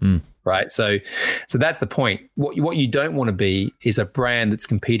it. Right. So that's the point. What you don't want to be is a brand that's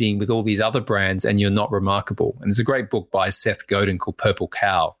competing with all these other brands and you're not remarkable. And there's a great book by Seth Godin called Purple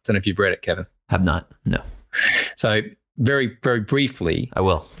Cow. I don't know if you've read it, Kevin. Have not. No. So very, very briefly, I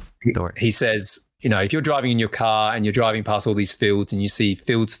will. He says, if you're driving in your car and you're driving past all these fields and you see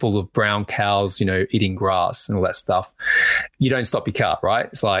fields full of brown cows, eating grass and all that stuff, you don't stop your car, right?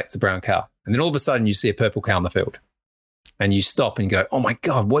 It's like, it's a brown cow. And then all of a sudden you see a purple cow in the field. And you stop and go, oh my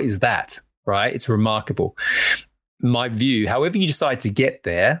God, what is that? Right? It's remarkable. My view, however you decide to get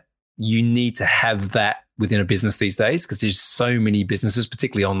there, you need to have that within a business these days, because there's so many businesses,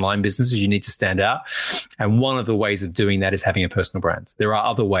 particularly online businesses, you need to stand out. And one of the ways of doing that is having a personal brand. There are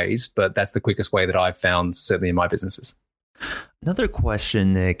other ways, but that's the quickest way that I've found, certainly in my businesses. Another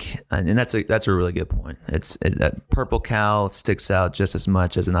question, Nick, and that's a really good point. That purple cow sticks out just as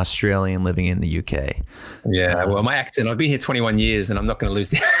much as an Australian living in the UK. Yeah, well, my accent, I've been here 21 years and I'm not going to lose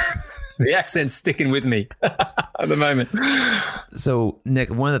the accent's sticking with me at the moment. So, Nick,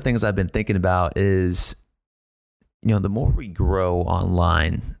 one of the things I've been thinking about is, the more we grow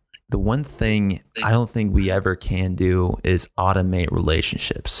online, the one thing I don't think we ever can do is automate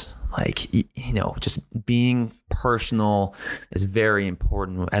relationships. Like, just being personal is very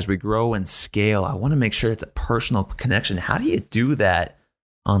important. As we grow and scale, I want to make sure it's a personal connection. How do you do that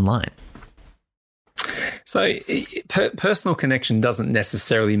online? So personal connection doesn't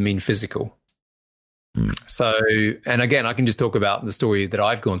necessarily mean physical. So, and again, I can just talk about the story that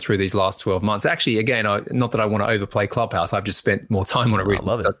I've gone through these last 12 months. Actually, again, not that I want to overplay Clubhouse. I've just spent more time on it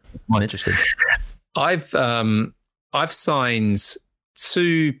recently. I love it. I'm interested. I've signed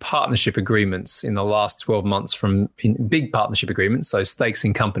 2 partnership agreements in the last 12 months in big partnership agreements, so stakes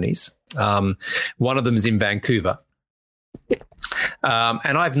in companies. One of them is in Vancouver.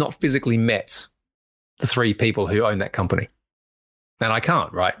 And I've not physically met the 3 people who own that company. And I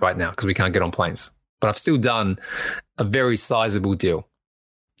can't right now because we can't get on planes. But I've still done a very sizable deal.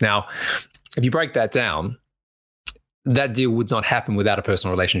 Now, if you break that down, that deal would not happen without a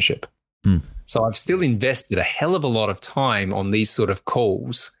personal relationship. So I've still invested a hell of a lot of time on these sort of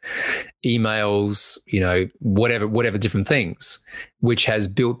calls, emails, whatever different things, which has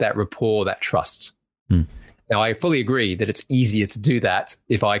built that rapport, that trust. Now, I fully agree that it's easier to do that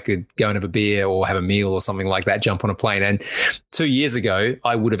if I could go and have a beer or have a meal or something like that, jump on a plane. And 2 years ago,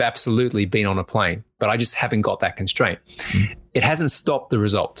 I would have absolutely been on a plane, but I just haven't got that constraint. It hasn't stopped the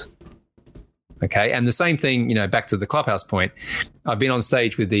result. Okay. And the same thing, back to the Clubhouse point, I've been on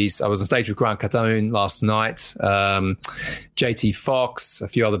stage with I was on stage with Grant Cardone last night, JT Fox, a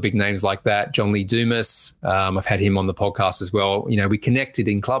few other big names like that, John Lee Dumas. I've had him on the podcast as well. We connected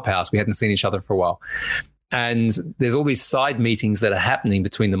in Clubhouse. We hadn't seen each other for a while. And there's all these side meetings that are happening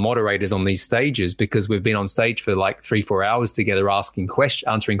between the moderators on these stages because we've been on stage for like 3-4 hours together answering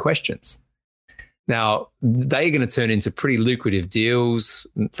questions. Now, they're going to turn into pretty lucrative deals,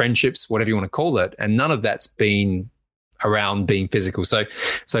 friendships, whatever you want to call it. And none of that's been around being physical. So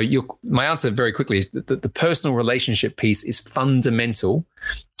my answer very quickly is that the personal relationship piece is fundamental.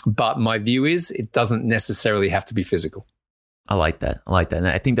 But my view is it doesn't necessarily have to be physical. I like that. And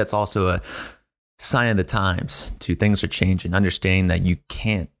I think that's also a sign of the times too. Things are changing. Understanding that you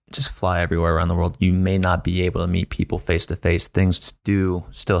can't just fly everywhere around the world. You may not be able to meet people face to face. Things do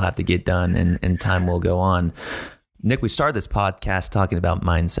still have to get done, and time will go on. Nick, we started this podcast talking about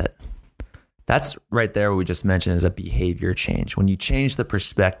mindset. That's right there what we just mentioned is a behavior change. When you change the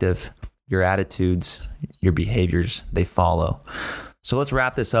perspective, your attitudes, your behaviors, they follow. So let's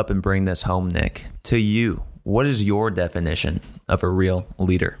wrap this up and bring this home, Nick. To you, what is your definition of a real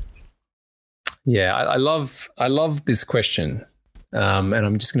leader? Yeah, I love this question. And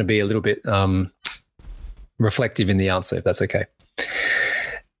I'm just going to be a little bit reflective in the answer, if that's okay.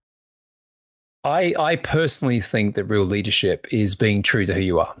 I personally think that real leadership is being true to who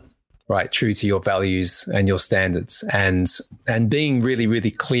you are, right? True to your values and your standards, and being really,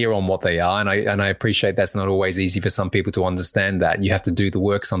 really clear on what they are. And I appreciate that's not always easy for some people to understand that. You have to do the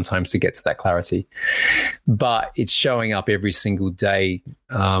work sometimes to get to that clarity. But it's showing up every single day,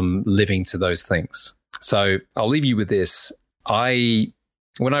 living to those things. So I'll leave you with this.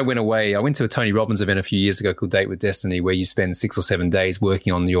 When I went away, I went to a Tony Robbins event a few years ago called Date with Destiny, where you spend 6 or 7 days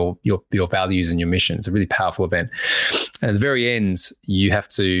working on your values and your mission. It's a really powerful event. And at the very end, you have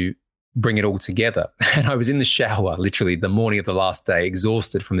to bring it all together. And I was in the shower, literally the morning of the last day,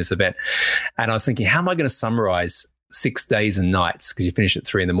 exhausted from this event. And I was thinking, how am I going to summarize 6 days and nights? Because you finish at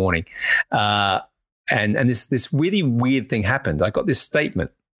 3 a.m. And this really weird thing happened. I got this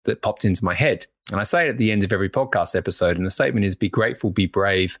statement that popped into my head. And I say it at the end of every podcast episode. And the statement is, be grateful, be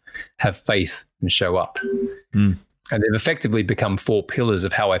brave, have faith, and show up. And they've effectively become 4 pillars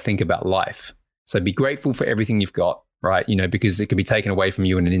of how I think about life. So be grateful for everything you've got, right? Because it could be taken away from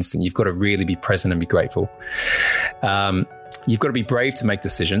you in an instant. You've got to really be present and be grateful. You've got to be brave to make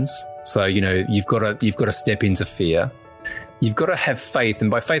decisions. So, you've got to step into fear. You've got to have faith.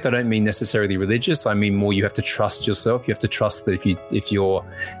 And by faith, I don't mean necessarily religious. I mean more you have to trust yourself. You have to trust that if you're,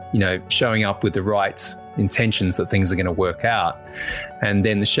 showing up with the right intentions, that things are going to work out. And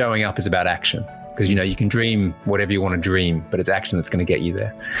then the showing up is about action. Because, you can dream whatever you want to dream, but it's action that's going to get you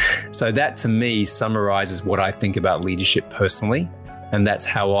there. So that, to me, summarizes what I think about leadership personally. And that's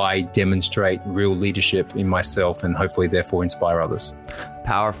how I demonstrate real leadership in myself and hopefully, therefore, inspire others.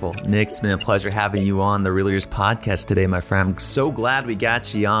 Powerful. Nick, it's been a pleasure having you on the Real Leaders podcast today, my friend. I'm so glad we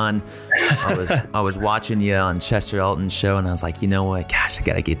got you on. I was watching you on Chester Elton's show, and I was like, you know what? Gosh, I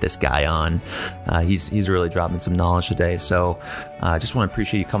got to get this guy on. He's really dropping some knowledge today. So I just want to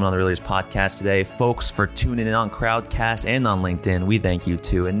appreciate you coming on the Real Leaders podcast today. Folks, for tuning in on Crowdcast and on LinkedIn, we thank you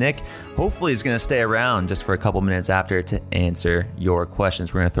too. And Nick, hopefully, is going to stay around just for a couple minutes after to answer your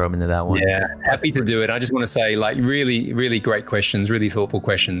questions. We're going to throw him into that one. Yeah, happy to do it. I just want to say, really, really great questions, really thoughtful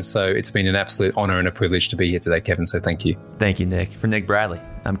questions. So it's been an absolute honor and a privilege to be here today, Kevin. So thank you. Thank you, Nick. For Nick Bradley,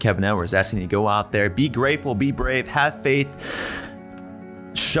 I'm Kevin Edwards, asking you to go out there, be grateful, be brave, have faith,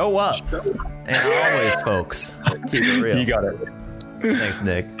 show up. And always, folks, keep it real. You got it. Thanks,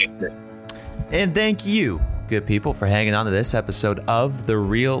 Nick. And thank you, good people, for hanging on to this episode of the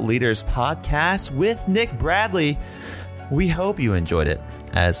Real Leaders Podcast with Nick Bradley. We hope you enjoyed it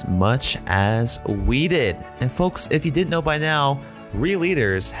as much as we did. And folks, if you didn't know by now, Real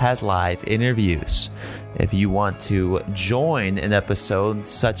Leaders has live interviews. If you want to join an episode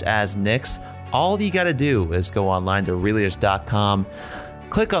such as Nick's, all you got to do is go online to realleaders.com,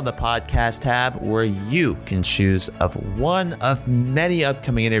 click on the podcast tab where you can choose of one of many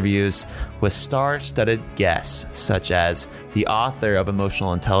upcoming interviews with star-studded guests, such as the author of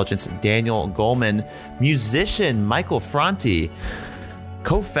Emotional Intelligence, Daniel Goleman, musician Michael Franti,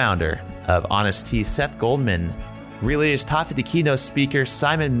 co-founder of Honest Tea, Seth Goldman, Real Leaders Top 50 keynote speaker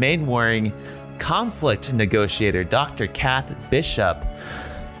Simon Mainwaring, conflict negotiator Dr. Kath Bishop,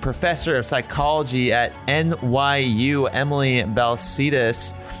 professor of psychology at NYU, Emily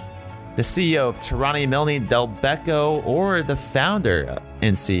Balcetis, the CEO of Tirani Melanie Del Becco, or the founder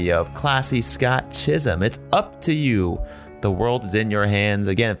and CEO of Classy, Scott Chisholm. It's up to you. The world is in your hands.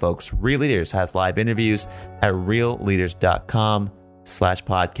 Again, folks, Real Leaders has live interviews at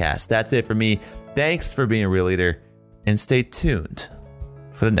realleaders.com/podcast. That's it for me. Thanks for being a real leader, and stay tuned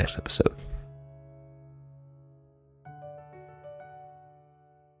for the next episode.